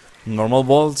have normal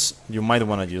bolts, you might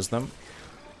want to use them.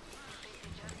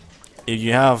 If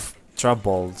you have trap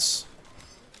bolts,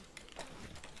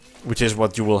 which is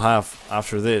what you will have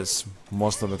after this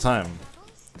most of the time,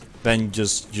 then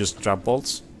just use trap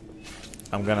bolts.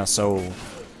 I'm gonna sew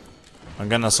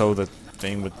the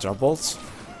thing with trap bolts.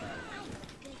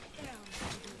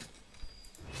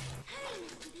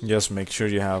 Just make sure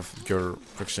you have your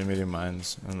proximity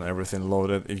mines and everything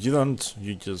loaded. If you don't,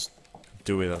 you just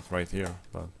do it right here.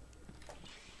 But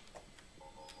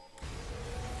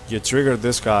you trigger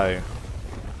this guy.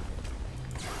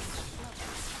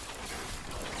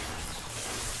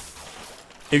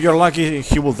 If you're lucky,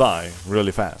 he will die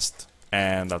really fast,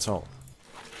 and that's all.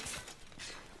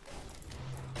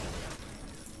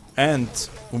 And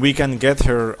we can get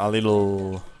her a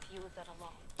little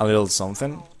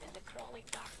something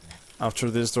after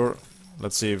this door.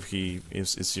 Let's see if he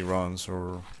runs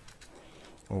or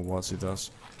what he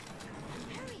does.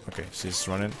 Okay, she's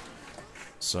running,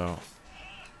 so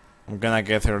I'm gonna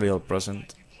get her a little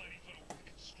present.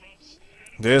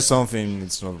 There's something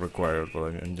it's not required,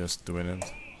 but I'm just doing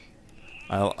it.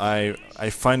 I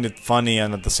find it funny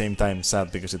and at the same time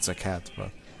sad because it's a cat,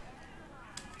 but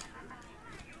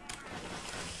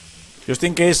just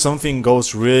in case something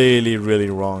goes really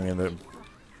wrong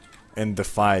in the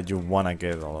fight, you wanna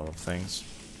get a lot of things.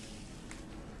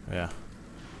 Yeah.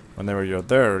 Whenever you're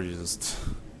there, you just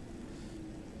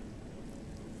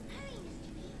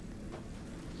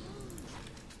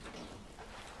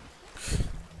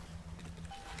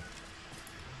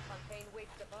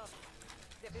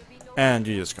and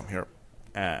you just come here,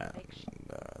 and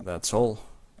that's all.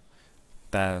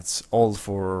 That's all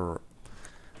for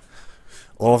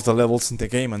all of the levels in the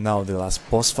game, and now the last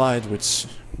boss fight, which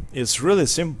is really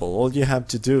simple. All you have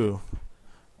to do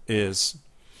is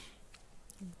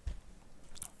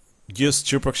use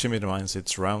 2 proximity mines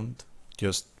each round.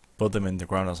 Just put them in the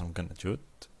ground as I'm gonna do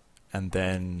it, and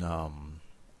then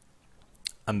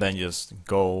just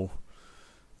go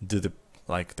do the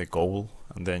goal,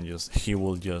 and then he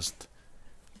will just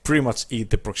pretty much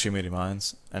eat the proximity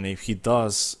mines. And if he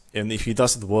does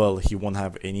it well, he won't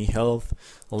have any health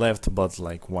left but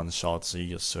like 1 shot, so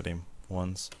you just shoot him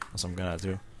once, as I'm gonna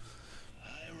do.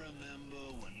 I remember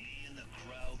when me and the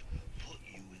crowd put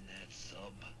you in that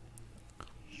sub.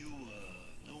 You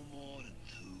were no more than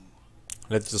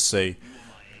 2. Let's just say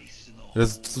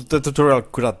the tutorial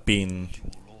could have been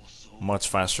much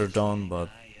faster done, but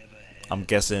I'm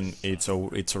guessing it's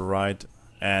alright.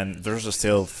 And there's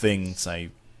still things I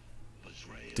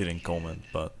didn't comment,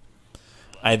 but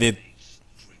I did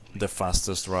the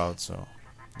fastest route, so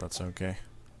that's okay.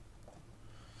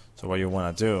 So what you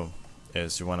wanna do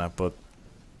is you wanna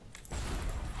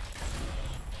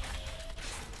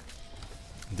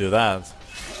do that,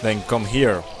 then come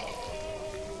here,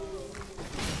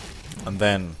 and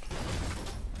then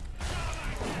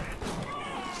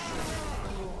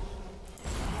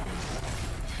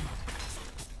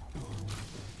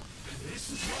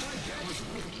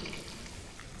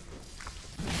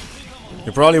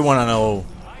you probably wanna know.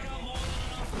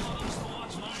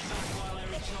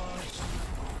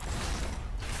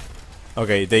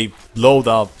 Okay, they blew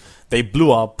up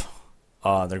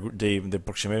the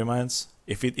proximity mines.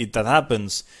 If that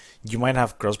happens, you might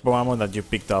have crossbow ammo that you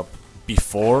picked up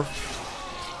before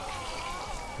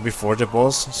the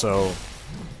boss, so,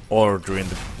 or during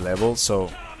the level, so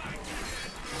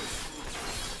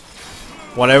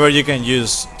whatever you can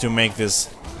use to make this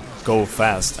go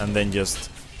fast and then just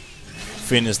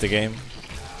finish the game.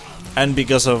 And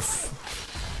because of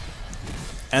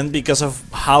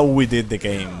how we did the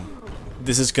game,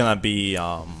 this is gonna be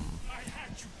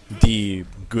the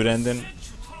good ending,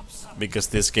 because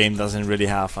this game doesn't really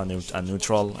have a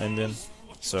neutral ending.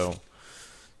 So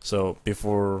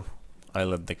before I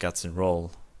let the cutscene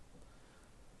roll,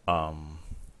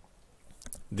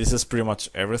 this is pretty much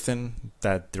everything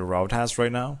that the route has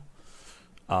right now.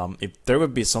 If there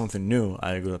would be something new,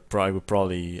 I would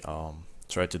probably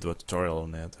try to do a tutorial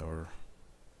on it, or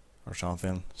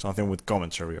something with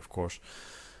commentary, of course.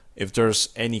 If there's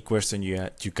any question you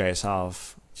guys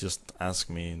have, just ask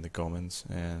me in the comments,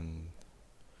 and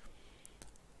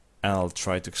I'll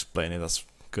try to explain it as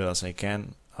good as I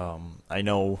can. I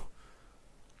know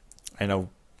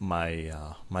my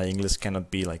English cannot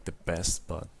be like the best,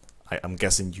 but I'm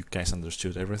guessing you guys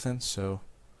understood everything. So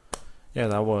yeah,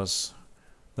 that was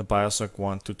the BioShock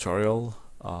 1 tutorial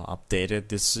updated.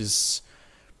 This is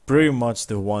pretty much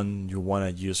the one you want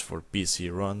to use for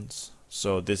PC runs.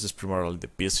 So this is primarily the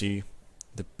PC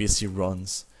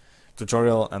runs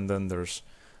tutorial, and then there's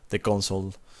the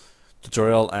console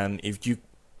tutorial. And if you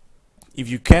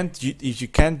can't do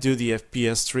the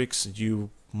FPS tricks, you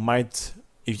might,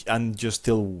 and you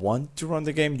still want to run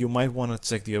the game, you might want to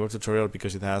check the other tutorial,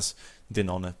 because it has the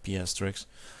non-FPS tricks,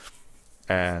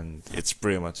 and it's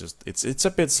pretty much just it's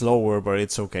a bit slower, but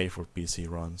it's okay for PC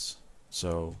runs.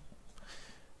 So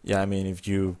yeah, I mean, if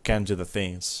you can't do the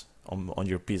things on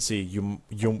your PC,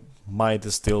 you might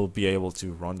still be able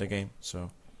to run the game,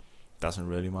 so doesn't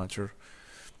really matter.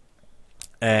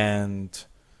 And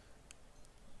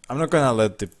I'm not gonna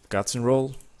let the cutscene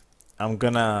roll. I'm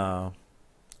gonna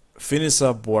finish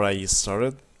up what I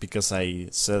started, because I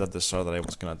said at the start that I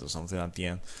was gonna do something at the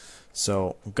end.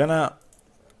 So I'm gonna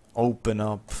open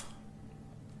up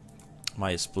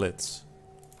my splits.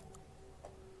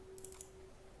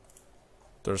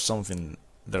 There's something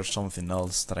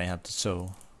else that I have to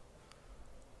show.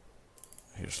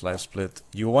 Here's live split.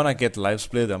 You wanna get live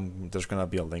split, there's gonna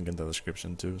be a link in the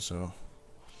description too. So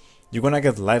you're gonna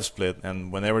get live split,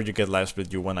 and whenever you get live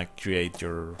split, you wanna create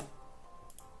your.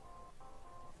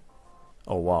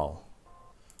 Oh wow.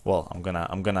 Well, I'm gonna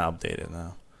update it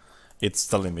now. It's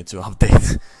telling me to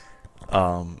update.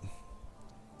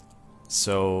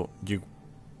 So you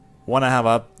wanna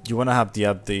have the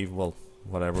update. Well,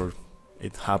 whatever.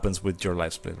 It happens with your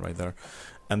live split right there,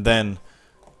 and then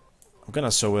I'm gonna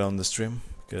show it on the stream,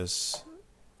 because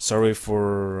sorry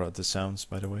for the sounds,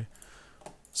 by the way.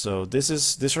 So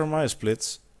these are my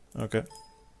splits, okay,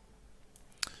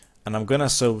 and I'm gonna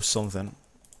show something.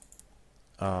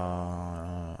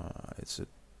 It's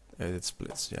edit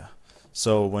splits, yeah.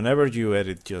 So whenever you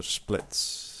edit your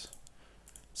splits,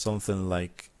 something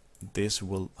like this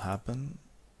will happen.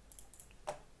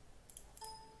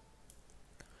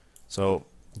 So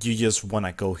you just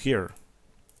wanna go here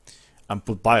and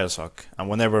put BioShock, and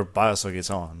whenever BioShock is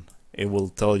on, it will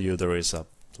tell you there is a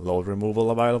load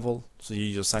removal available, so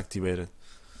you just activate it.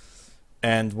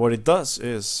 And what it does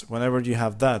is, whenever you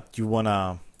have that, you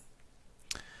wanna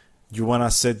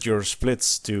set your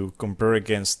splits to compare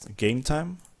against game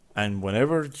time, and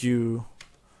whenever you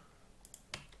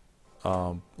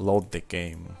load the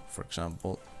game, for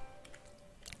example,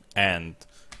 and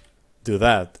do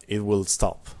that, it will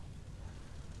stop.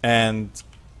 And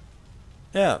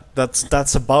yeah,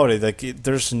 that's about it. Like,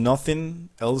 there's nothing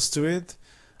else to it.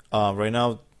 Right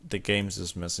now the game's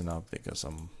just messing up because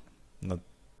I'm not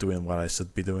doing what I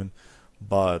should be doing.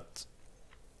 But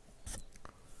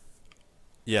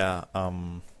yeah,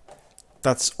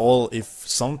 that's all. If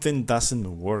something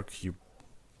doesn't work, you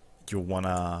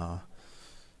wanna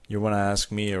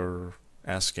ask me, or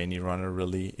ask any runner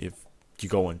really. If you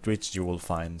go on Twitch, you will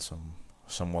find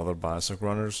some other BioShock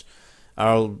runners.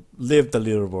 I'll leave the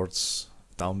leaderboards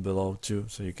down below too,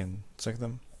 so you can check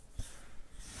them.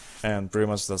 And pretty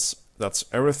much that's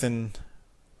everything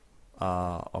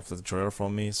of the tutorial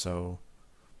from me. So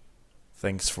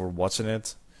thanks for watching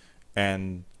it,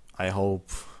 and I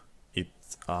hope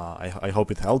I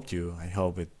hope it helped you. I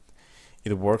hope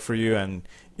it worked for you, and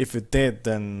if it did,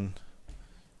 then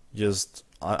just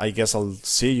I guess I'll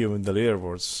see you in the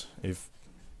leaderboards if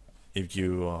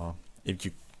you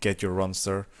get your runs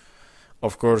there.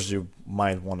 Of course, you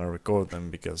might want to record them,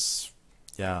 because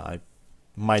yeah, I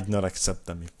might not accept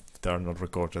them if they are not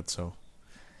recorded. So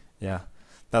yeah,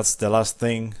 that's the last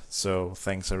thing. So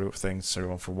thanks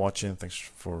everyone for watching. Thanks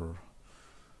for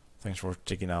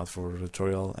checking out for the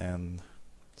tutorial, and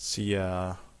see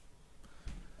ya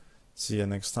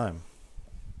next time.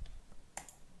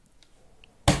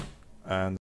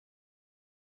 And